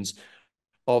illusions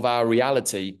of our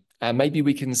reality. And maybe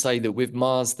we can say that with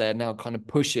Mars there now kind of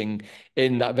pushing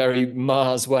in that very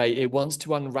Mars way, it wants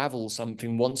to unravel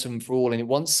something once and for all, and it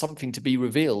wants something to be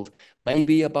revealed.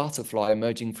 Maybe a butterfly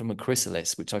emerging from a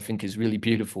chrysalis, which I think is really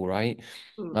beautiful, right?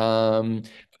 Mm. Um,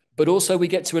 but also we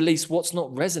get to release what's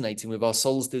not resonating with our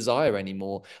soul's desire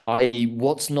anymore, i.e.,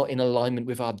 what's not in alignment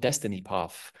with our destiny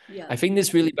path. Yeah. I think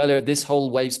this really, Bella, this whole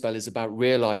wave spell is about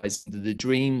realizing that the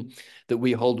dream that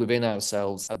we hold within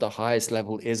ourselves at the highest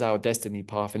level is our destiny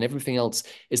path, and everything else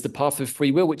is the path of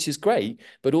free will, which is great.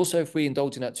 But also, if we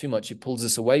indulge in that too much, it pulls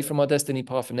us away from our destiny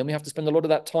path, and then we have to spend a lot of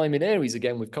that time in Aries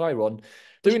again with Chiron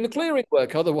doing the clearing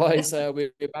work. Otherwise,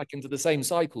 we're back into the same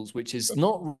cycles, which is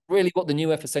not really what the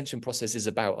new Earth ascension process is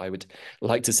about, I would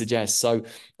like to suggest. So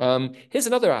here's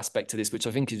another aspect to this, which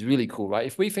I think is really cool, right?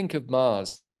 If we think of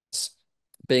Mars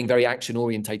being very action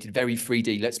orientated, very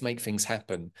 3D, let's make things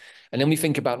happen. And then we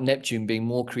think about Neptune being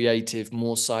more creative,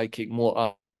 more psychic,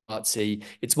 more artsy.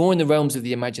 It's more in the realms of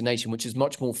the imagination, which is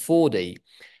much more 4D.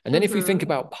 And then if we think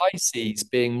Mm-hmm. about Pisces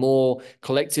being more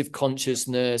collective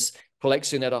consciousness,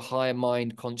 collection at a higher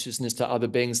mind consciousness to other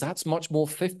beings, that's much more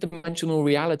fifth dimensional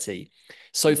reality.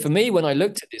 So for me, when I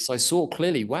looked at this, I saw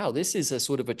clearly, wow, this is a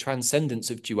sort of a transcendence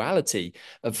of duality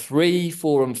of 3,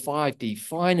 4, and 5D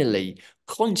finally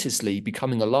consciously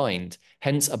becoming aligned,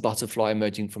 hence a butterfly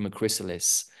emerging from a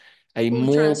chrysalis, a Full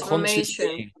more conscious transformation.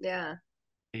 being. Yeah.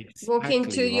 Walk into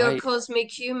Exactly, your right?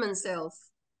 cosmic human self.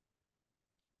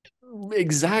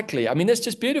 Exactly. I mean, that's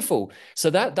just beautiful. So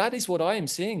that is what I am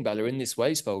seeing, Bella, in this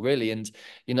Wavespell, really. And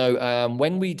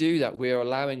when we do that, we are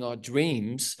allowing our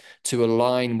dreams to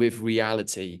align with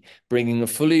reality, bringing a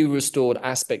fully restored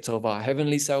aspect of our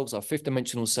heavenly selves, our fifth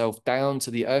dimensional self, down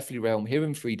to the earthly realm here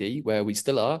in 3D, where we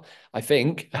still are. I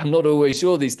think I'm not always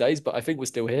sure these days, but I think we're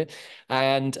still here.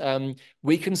 And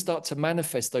we can start to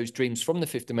manifest those dreams from the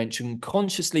fifth dimension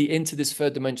consciously into this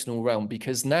third dimensional realm,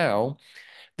 because now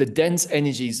the dense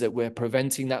energies that we're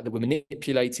preventing that we're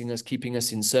manipulating us, keeping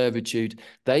us in servitude,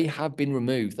 they have been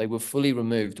removed. They were fully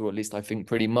removed, or at least I think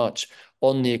pretty much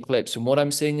on the eclipse. And what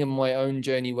I'm seeing in my own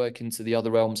journey work into the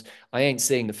other realms, I ain't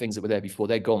seeing the things that were there before.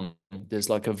 They're gone. There's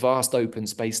like a vast open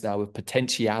space now of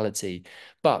potentiality.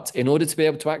 But in order to be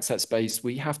able to access that space,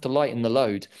 we have to lighten the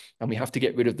load and we have to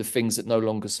get rid of the things that no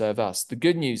longer serve us. The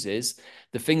good news is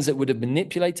the things that would have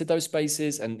manipulated those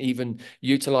spaces and even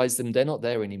utilized them, they're not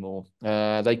there anymore.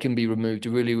 They can be removed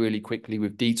really, really quickly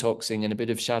with detoxing and a bit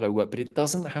of shadow work, but it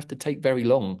doesn't have to take very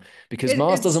long because It,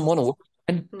 Mars doesn't it's want to.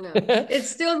 no, it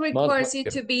still Mars, requires you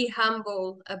to be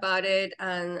humble about it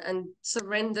and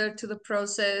surrender to the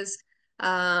process,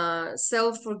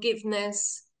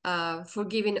 self-forgiveness,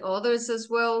 forgiving others as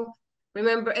well.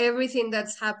 Remember, everything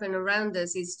that's happened around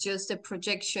us is just a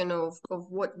projection of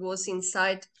what was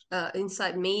inside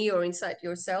me or inside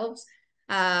yourselves.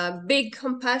 Big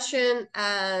compassion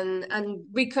and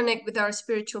reconnect with our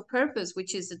spiritual purpose,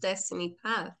 which is the destiny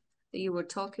path that you were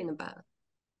talking about.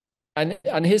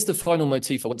 and here's the final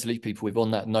motif I want to leave people with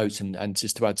on that note, and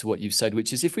just to add to what you've said,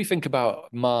 which is if we think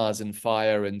about Mars and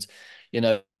fire and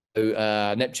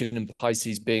Neptune and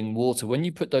Pisces being water, when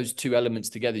you put those two elements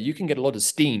together, you can get a lot of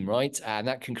steam, right? And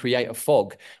that can create a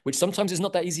fog, which sometimes is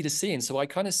not that easy to see. And so I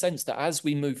kind of sense that as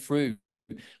we move through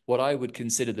what I would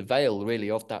consider the veil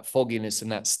really of that fogginess and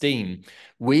that steam,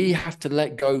 we have to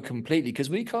let go completely because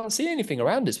we can't see anything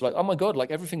around us. Like, oh my God,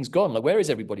 like everything's gone. Like, where is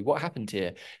everybody? What happened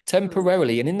here? Mm.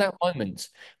 Temporarily. And in that moment,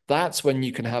 that's when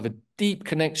you can have a deep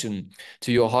connection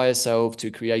to your higher self,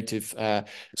 to creative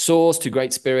source, to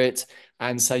great spirit.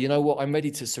 and say, you know what, I'm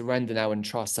ready to surrender now and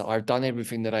trust that I've done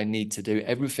everything that I need to do.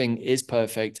 Everything is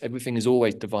perfect. Everything is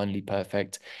always divinely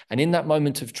perfect. And in that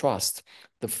moment of trust,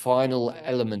 the final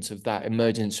element of that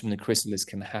emergence from the chrysalis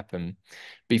can happen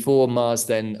before Mars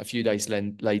then a few days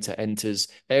later enters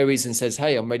Aries and says,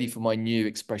 hey, I'm ready for my new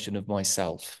expression of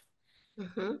myself.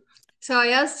 Mm-hmm. So I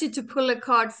asked you to pull a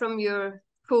card from your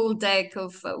pool deck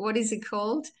of what is it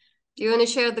called? Do you want to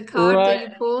share the card that Right.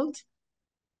 you pulled?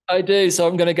 I do. So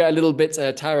I'm going to get a little bit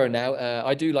tarot now.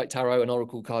 I do like tarot and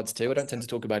oracle cards too. I don't tend to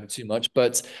talk about it too much,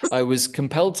 but I was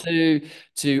compelled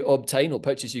to obtain or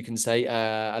purchase, you can say,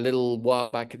 a little while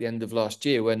back at the end of last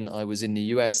year when I was in the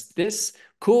US. This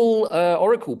cool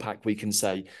oracle pack, we can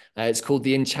say. It's called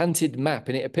the Enchanted Map,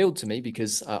 and it appealed to me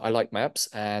because I like maps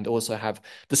and also have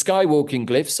the skywalking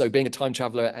glyphs. So being a time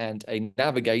traveler and a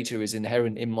navigator is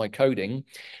inherent in my coding.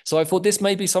 So I thought this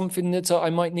may be something that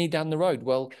I might need down the road.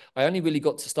 Well, I only really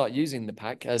got to start using the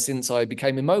pack since I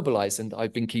became immobilized, and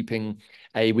I've been keeping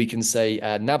we can say,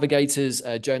 navigator's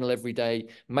journal every day,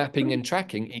 mapping and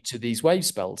tracking each of these wave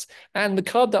spells. And the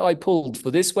card that I pulled for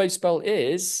this wave spell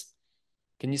is,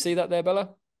 can you see that there, Bella?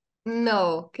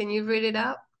 No, can you read it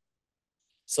out?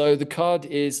 So the card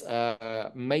is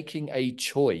making a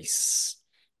choice,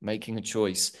 making a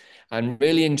choice. And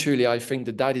really and truly, I think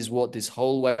that that is what this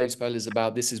whole wave spell is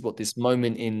about. This is what this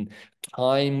moment in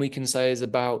time, we can say, is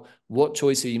about. What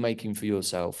choice are you making for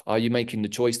yourself? Are you making the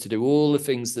choice to do all the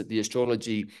things that the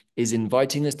astrology is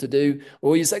inviting us to do?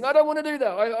 Or are you saying, I don't want to do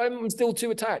that. I'm still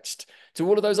too attached to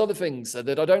all of those other things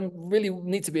that I don't really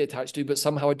need to be attached to, but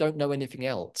somehow I don't know anything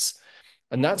else.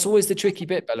 And that's always the tricky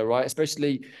bit, Bella, right?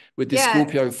 Especially with this Yeah,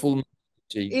 Scorpio full moon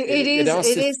energy. it It is asks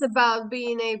it us, is about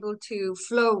being able to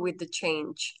flow with the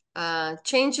change.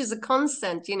 Change is a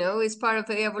constant, it's part of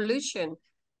the evolution.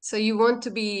 So you want to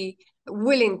be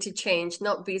willing to change,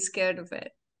 not be scared of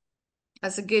it.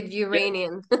 As a good yeah,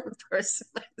 Uranian person,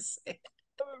 I say.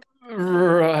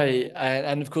 right.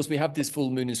 And of course, we have this full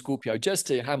moon in Scorpio just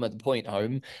to hammer the point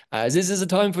home. As this is a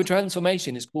time for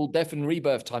transformation. It's called death and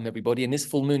rebirth time, everybody. And this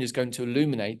full moon is going to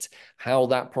illuminate how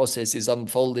that process is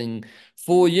unfolding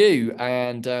for you.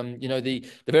 And, the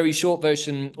very short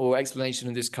version or explanation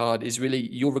of this card is really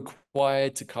you're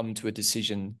required to come to a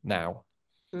decision now.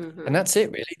 And Mm-hmm. that's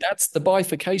it, really. That's the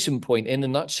bifurcation point in a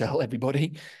nutshell,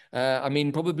 everybody. I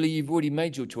mean, probably you've already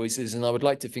made your choices, and I would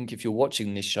like to think if you're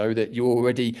watching this show that you're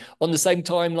already on the same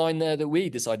timeline there that we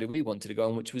decided we wanted to go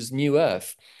on, which was New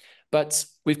Earth. But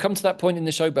we've come to that point in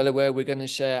the show, Bella, where we're going to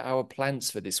share our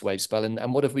plans for this wave spell.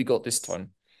 And what have we got this time?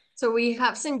 So we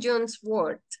have St. John's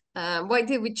Wort. Why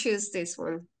did we choose this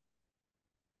one?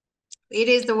 It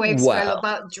is the wave spell Wow.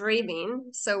 about dreaming,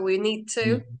 so we need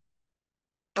to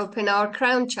open our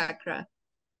crown chakra.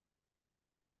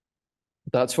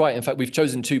 That's right. In fact, we've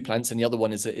chosen two plants, and the other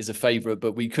one is a favorite,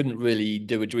 but we couldn't really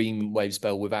do a dream wave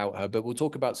spell without her. But we'll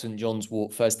talk about St. John's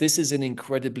wort first. This is an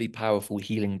incredibly powerful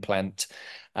healing plant,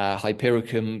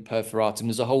 Hypericum perforatum.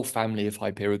 There's a whole family of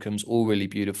Hypericums, all really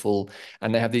beautiful,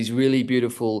 and they have these really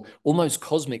beautiful, almost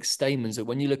cosmic stamens that,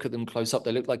 when you look at them close up,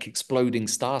 they look like exploding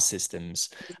star systems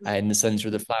in the center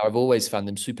of the flower. I've always found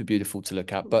them super beautiful to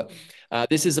look at. But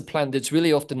this is a plant that's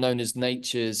really often known as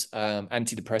nature's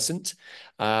antidepressant,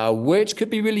 which could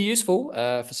be really useful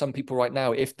for some people right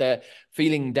now if they're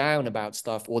feeling down about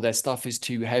stuff or their stuff is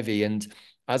too heavy. And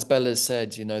as Bella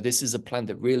said, this is a plant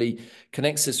that really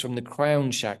connects us from the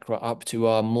crown chakra up to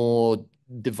our more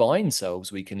divine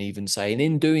selves, we can even say. And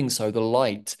in doing so, the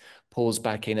light pours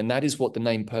back in, and that is what the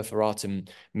name perforatum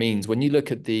means. When you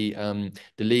look at the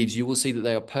leaves, you will see that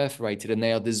they are perforated and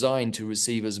they are designed to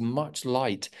receive as much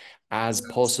light as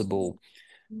possible.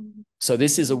 So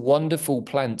this is a wonderful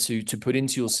plant to put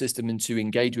into your system and to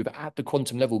engage with at the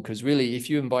quantum level. Because really, if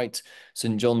you invite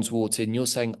St. John's wort in, you're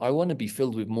saying, I want to be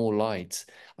filled with more light.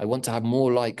 I want to have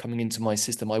more light coming into my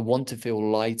system. I want to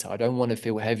feel lighter. I don't want to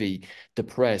feel heavy,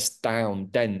 depressed, down,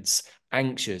 dense,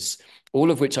 anxious, all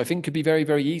of which I think could be very,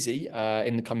 very easy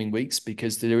in the coming weeks,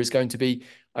 because there is going to be,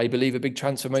 I believe, a big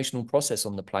transformational process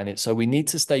on the planet. So we need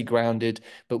to stay grounded,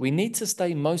 but we need to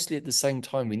stay mostly at the same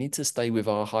time. We need to stay with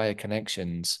our higher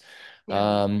connections.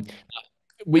 Yeah. Um,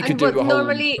 we could And do what a whole.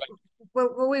 normally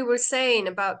what we were saying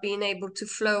about being able to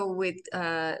flow with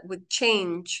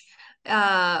change,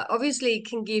 obviously it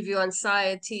can give you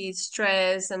anxiety,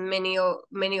 stress, and many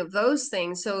of those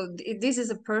things. So this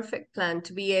is a perfect plan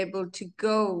to be able to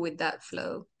go with that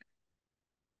flow.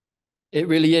 It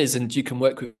really is, and you can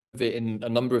work with it in a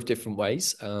number of different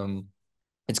ways.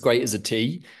 It's great as a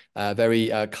tea, very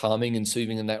calming and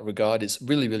soothing in that regard. It's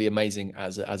really, really amazing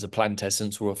as a plant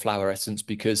essence or a flower essence,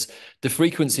 because the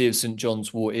frequency of St.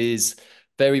 John's wort is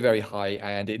very, very high,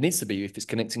 and it needs to be if it's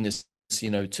connecting us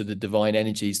to the divine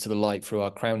energies, to the light through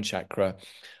our crown chakra.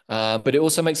 But it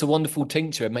also makes a wonderful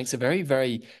tincture. It makes a very,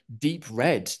 very deep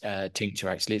red tincture,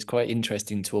 actually. It's quite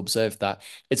interesting to observe that.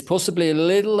 It's possibly a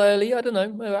little early. I don't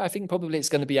know. I think probably it's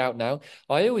going to be out now.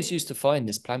 I always used to find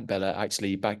this plant, Bella,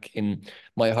 actually, back in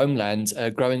my homeland,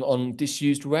 growing on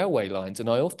disused railway lines. And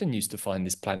I often used to find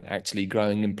this plant actually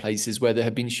growing in places where there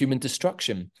had been human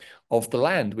destruction of the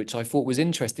land, which I thought was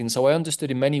interesting. So I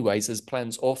understood in many ways, as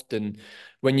plants often,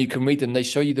 when you can read them, they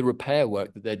show you the repair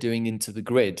work that they're doing into the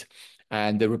grid,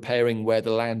 and they're repairing where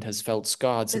the land has felt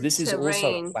scarred. So The this is also a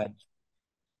terrain. plant.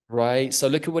 Right. So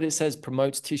look at what it says,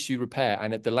 promotes tissue repair.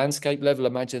 And at the landscape level,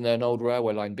 imagine an old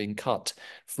railway line being cut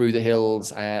through the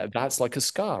hills. That's like a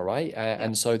scar, right? Yep.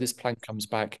 And so this plant comes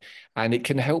back and it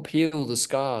can help heal the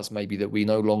scars maybe that we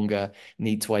no longer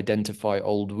need to identify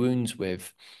old wounds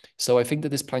with. So I think that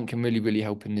this plant can really, really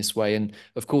help in this way. And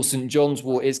of course, St. John's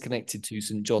wort is connected to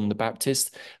St. John the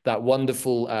Baptist, that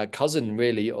wonderful cousin,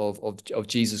 really, of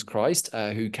Jesus Christ,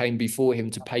 who came before him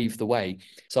to pave the way.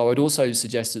 So I would also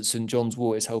suggest that St. John's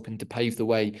wort is helping to pave the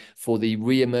way for the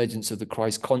re-emergence of the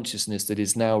Christ consciousness that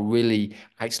is now really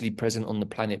actually present on the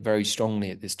planet very strongly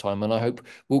at this time. And I hope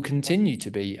will continue to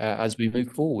be as we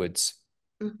move forwards.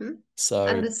 Mm-hmm. And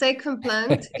So the second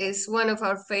plant is one of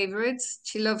our favorites.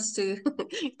 She loves to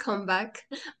come back,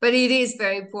 but it is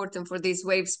very important for this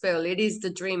Wavespell. It is the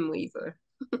Dream Weaver.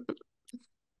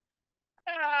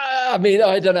 I mean,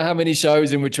 I don't know how many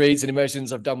shows and retreats and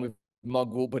immersions I've done with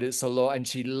Mugwort, but it's a lot. And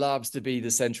she loves to be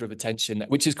the center of attention,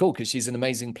 which is cool because she's an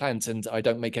amazing plant. And I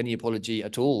don't make any apology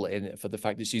at all for the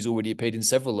fact that she's already appeared in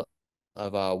several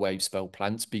of our Wavespell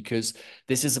plants, because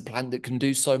this is a plant that can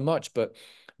do so much. But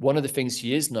one of the things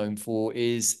she is known for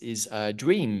is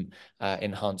dream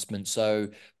enhancement. So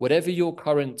whatever your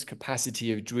current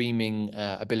capacity of dreaming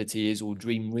ability is, or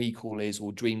dream recall is,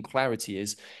 or dream clarity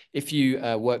is, if you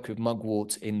work with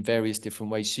mugwort in various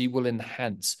different ways, she will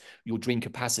enhance your dream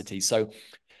capacity. So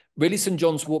really, St.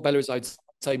 John's wort, Bella, is, I'd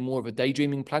say, more of a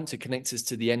daydreaming plant. It connects us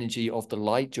to the energy of the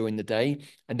light during the day.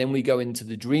 And then we go into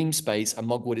the dream space, and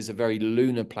mugwort is a very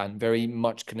lunar plant, very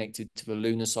much connected to the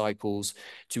lunar cycles,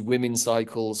 to women's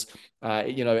cycles,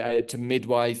 to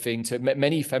midwifing, to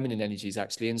many feminine energies,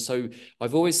 actually. And so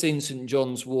I've always seen St.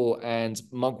 John's wort and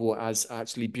mugwort as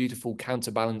actually beautiful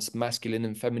counterbalanced masculine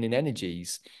and feminine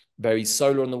energies. Very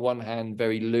solar on the one hand,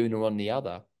 very lunar on the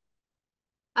other.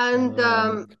 And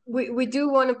we do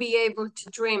want to be able to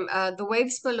dream. The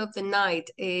wave spell of the night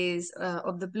is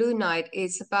of the blue night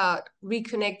is about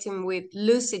reconnecting with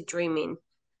lucid dreaming,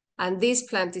 and this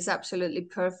plant is absolutely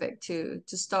perfect to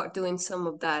start doing some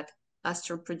of that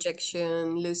astral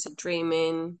projection, lucid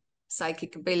dreaming,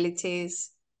 psychic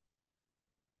abilities.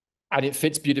 And it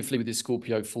fits beautifully with the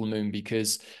Scorpio full moon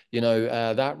because,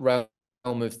 that realm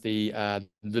of the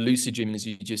lucid dreaming, as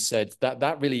you just said,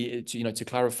 that really, to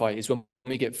clarify, is when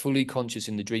we get fully conscious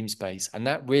in the dream space. And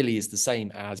that really is the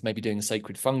same as maybe doing a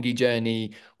sacred fungi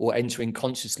journey or entering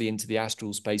consciously into the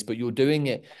astral space, but you're doing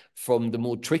it from the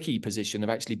more tricky position of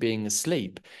actually being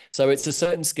asleep. So it's a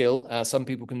certain skill. Some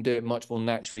people can do it much more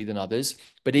naturally than others.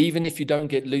 But even if you don't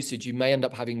get lucid, you may end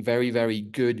up having very, very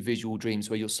good visual dreams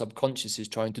where your subconscious is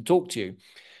trying to talk to you.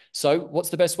 So what's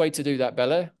the best way to do that,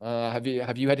 Bella? Have you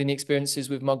had any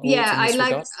experiences with mugwort Yeah, in this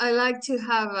regard? I like to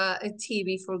have a tea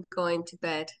before going to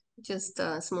bed, just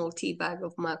a small tea bag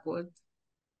of mugwort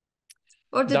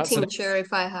or the That's an tincture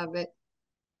if I have it.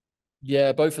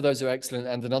 Yeah, both of those are excellent.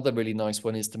 And another really nice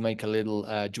one is to make a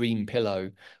little dream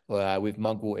pillow with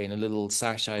mugwort in a little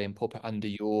sachet and pop it under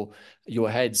your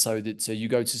head so that you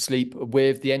go to sleep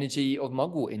with the energy of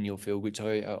mugwort in your field, which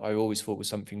I always thought was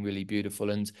something really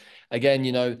beautiful. And again,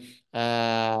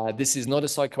 this is not a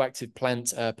psychoactive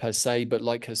plant per se, but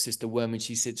like her sister wormwood,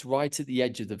 she sits right at the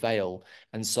edge of the veil.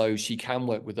 And so she can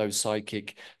work with those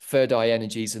psychic third eye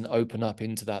energies and open up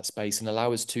into that space and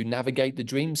allow us to navigate the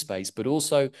dream space, but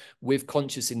also with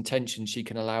conscious intention, she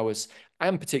can allow us,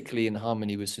 and particularly in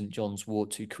harmony with St. John's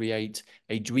wort, to create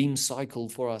a dream cycle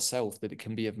for ourselves that it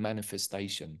can be of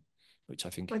manifestation, which I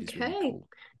think is really Okay. cool.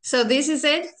 So this is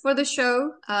it for the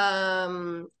show.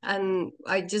 And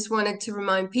I just wanted to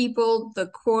remind people the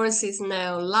course is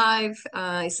now live.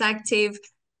 It's active.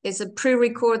 It's a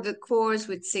pre-recorded course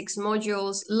with 6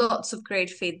 modules, lots of great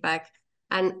feedback.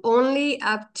 And only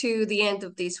up to the end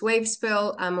of this wave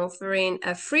spell, I'm offering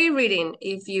a free reading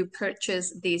if you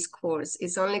purchase this course.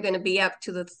 It's only going to be up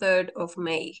to the 3rd of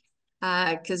May.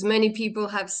 Because many people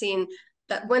have seen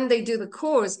that when they do the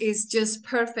course, it's just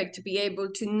perfect to be able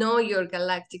to know your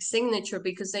galactic signature,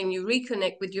 because then you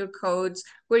reconnect with your codes,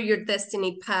 with your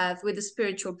destiny path, with the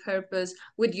spiritual purpose,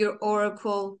 with your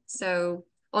oracle. So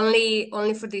only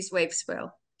for this wave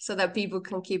spell. so that people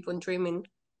can keep on dreaming.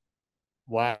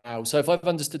 Wow. So if I've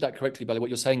understood that correctly, Bella, what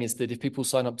you're saying is that if people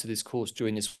sign up to this course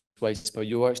during this Wavespell,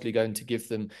 you're actually going to give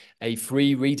them a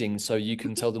free reading so you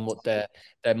can tell them what their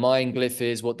Mayan glyph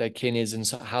is, what their kin is, and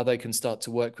so how they can start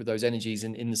to work with those energies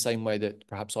in the same way that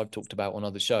perhaps I've talked about on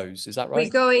other shows. Is that We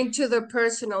right? go into the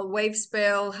personal wave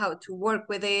spell, how to work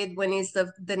with it, when is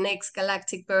the next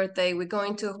galactic birthday. We go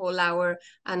into a whole hour,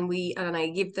 and I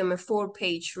give them a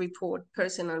 4-page report,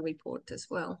 personal report as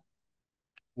well.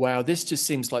 Wow, this just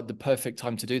seems like the perfect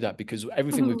time to do that, because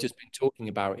everything we've just been talking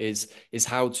about is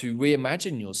how to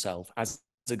reimagine yourself as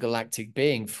a galactic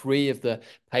being, free of the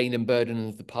pain and burden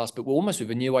of the past, but almost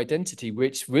with a new identity,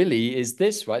 which really is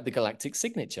this, right? The galactic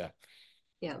signature.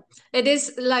 Yeah, it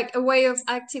is like a way of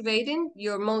activating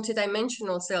your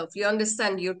multidimensional self. You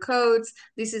understand your codes.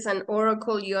 This is an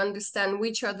oracle. You understand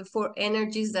which are the 4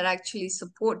 energies that actually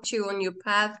support you on your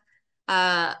path.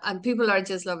 And people are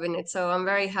just loving it. So I'm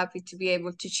very happy to be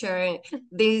able to share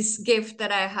this gift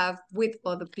that I have with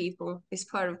other people. It's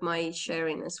part of my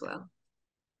sharing as well.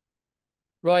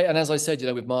 Right, and as I said,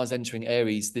 with Mars entering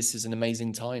Aries, this is an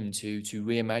amazing time to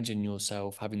reimagine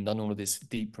yourself, having done all of this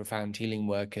deep, profound healing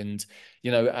work. And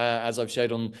as I've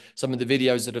shared on some of the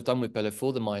videos that I've done with Bella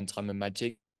for the Mayan Time and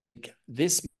Magic,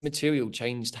 this material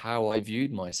changed how I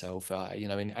viewed myself.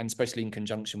 And especially in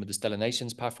conjunction with the Stellar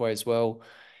Nations pathway as well,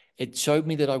 it showed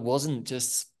me that I wasn't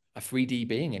just a 3D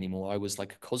being anymore. I was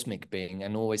like a cosmic being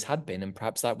and always had been. And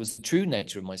perhaps that was the true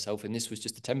nature of myself. And this was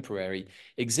just a temporary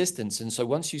existence. And so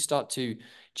once you start to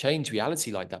change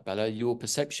reality like that, Bella, your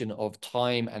perception of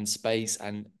time and space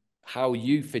and how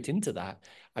you fit into that,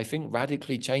 I think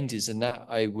radically changes. And that,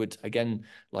 I would again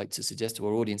like to suggest to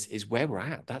our audience, is where we're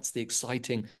at. That's the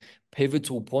exciting,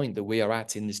 pivotal point that we are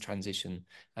at in this transition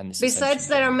and this Besides, ascension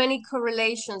there are journey. many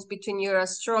correlations between your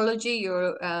astrology,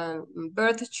 your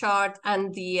birth chart,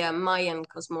 and the Mayan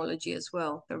cosmology as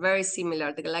well. They're very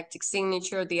similar, the galactic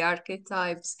signature, the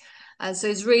archetypes. And so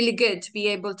it's really good to be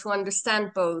able to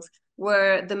understand both,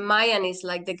 where the Mayan is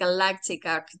like the galactic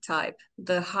archetype,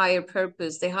 the higher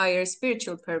purpose, the higher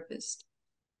spiritual purpose.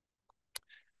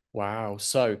 Wow.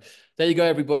 So there you go,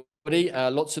 everybody.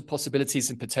 Lots of possibilities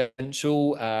and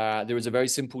potential. There is a very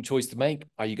simple choice to make.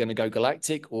 Are you going to go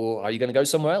galactic, or are you going to go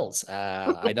somewhere else?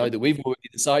 I know that we've already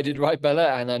decided, right,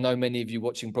 Bella? And I know many of you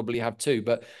watching probably have too.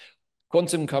 But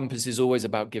Quantum Compass is always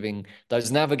about giving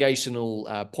those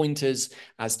navigational pointers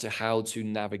as to how to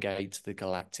navigate the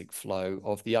galactic flow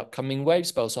of the upcoming wave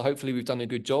spell. So hopefully we've done a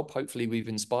good job. Hopefully we've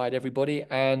inspired everybody,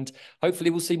 and hopefully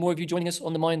we'll see more of you joining us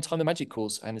on the Mayan Time and Magic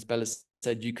course. And as Bella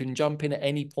said, you can jump in at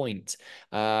any point.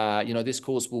 This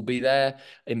course will be there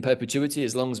in perpetuity.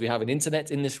 As long as we have an internet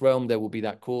in this realm, there will be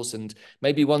that course. And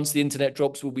maybe once the internet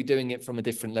drops, we'll be doing it from a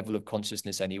different level of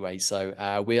consciousness anyway.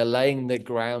 So we are laying the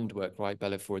groundwork, right,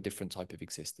 Bella, for a different type of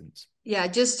existence. Yeah,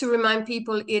 just to remind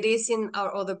people, it is in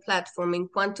our other platform, in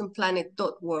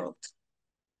quantumplanet.world.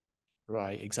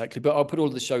 Right, exactly. But I'll put all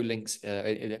the show links,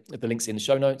 the links in the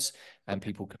show notes, and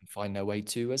people can find their way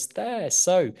to us there.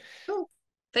 So Cool.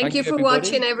 Thank thank you you, for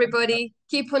watching, everybody. everybody.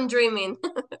 Keep on dreaming.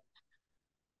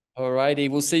 All righty.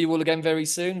 We'll see you all again very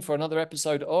soon for another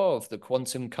episode of the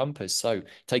Quantum Compass. So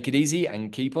take it easy and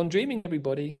keep on dreaming,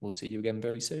 everybody. We'll see you again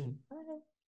very soon.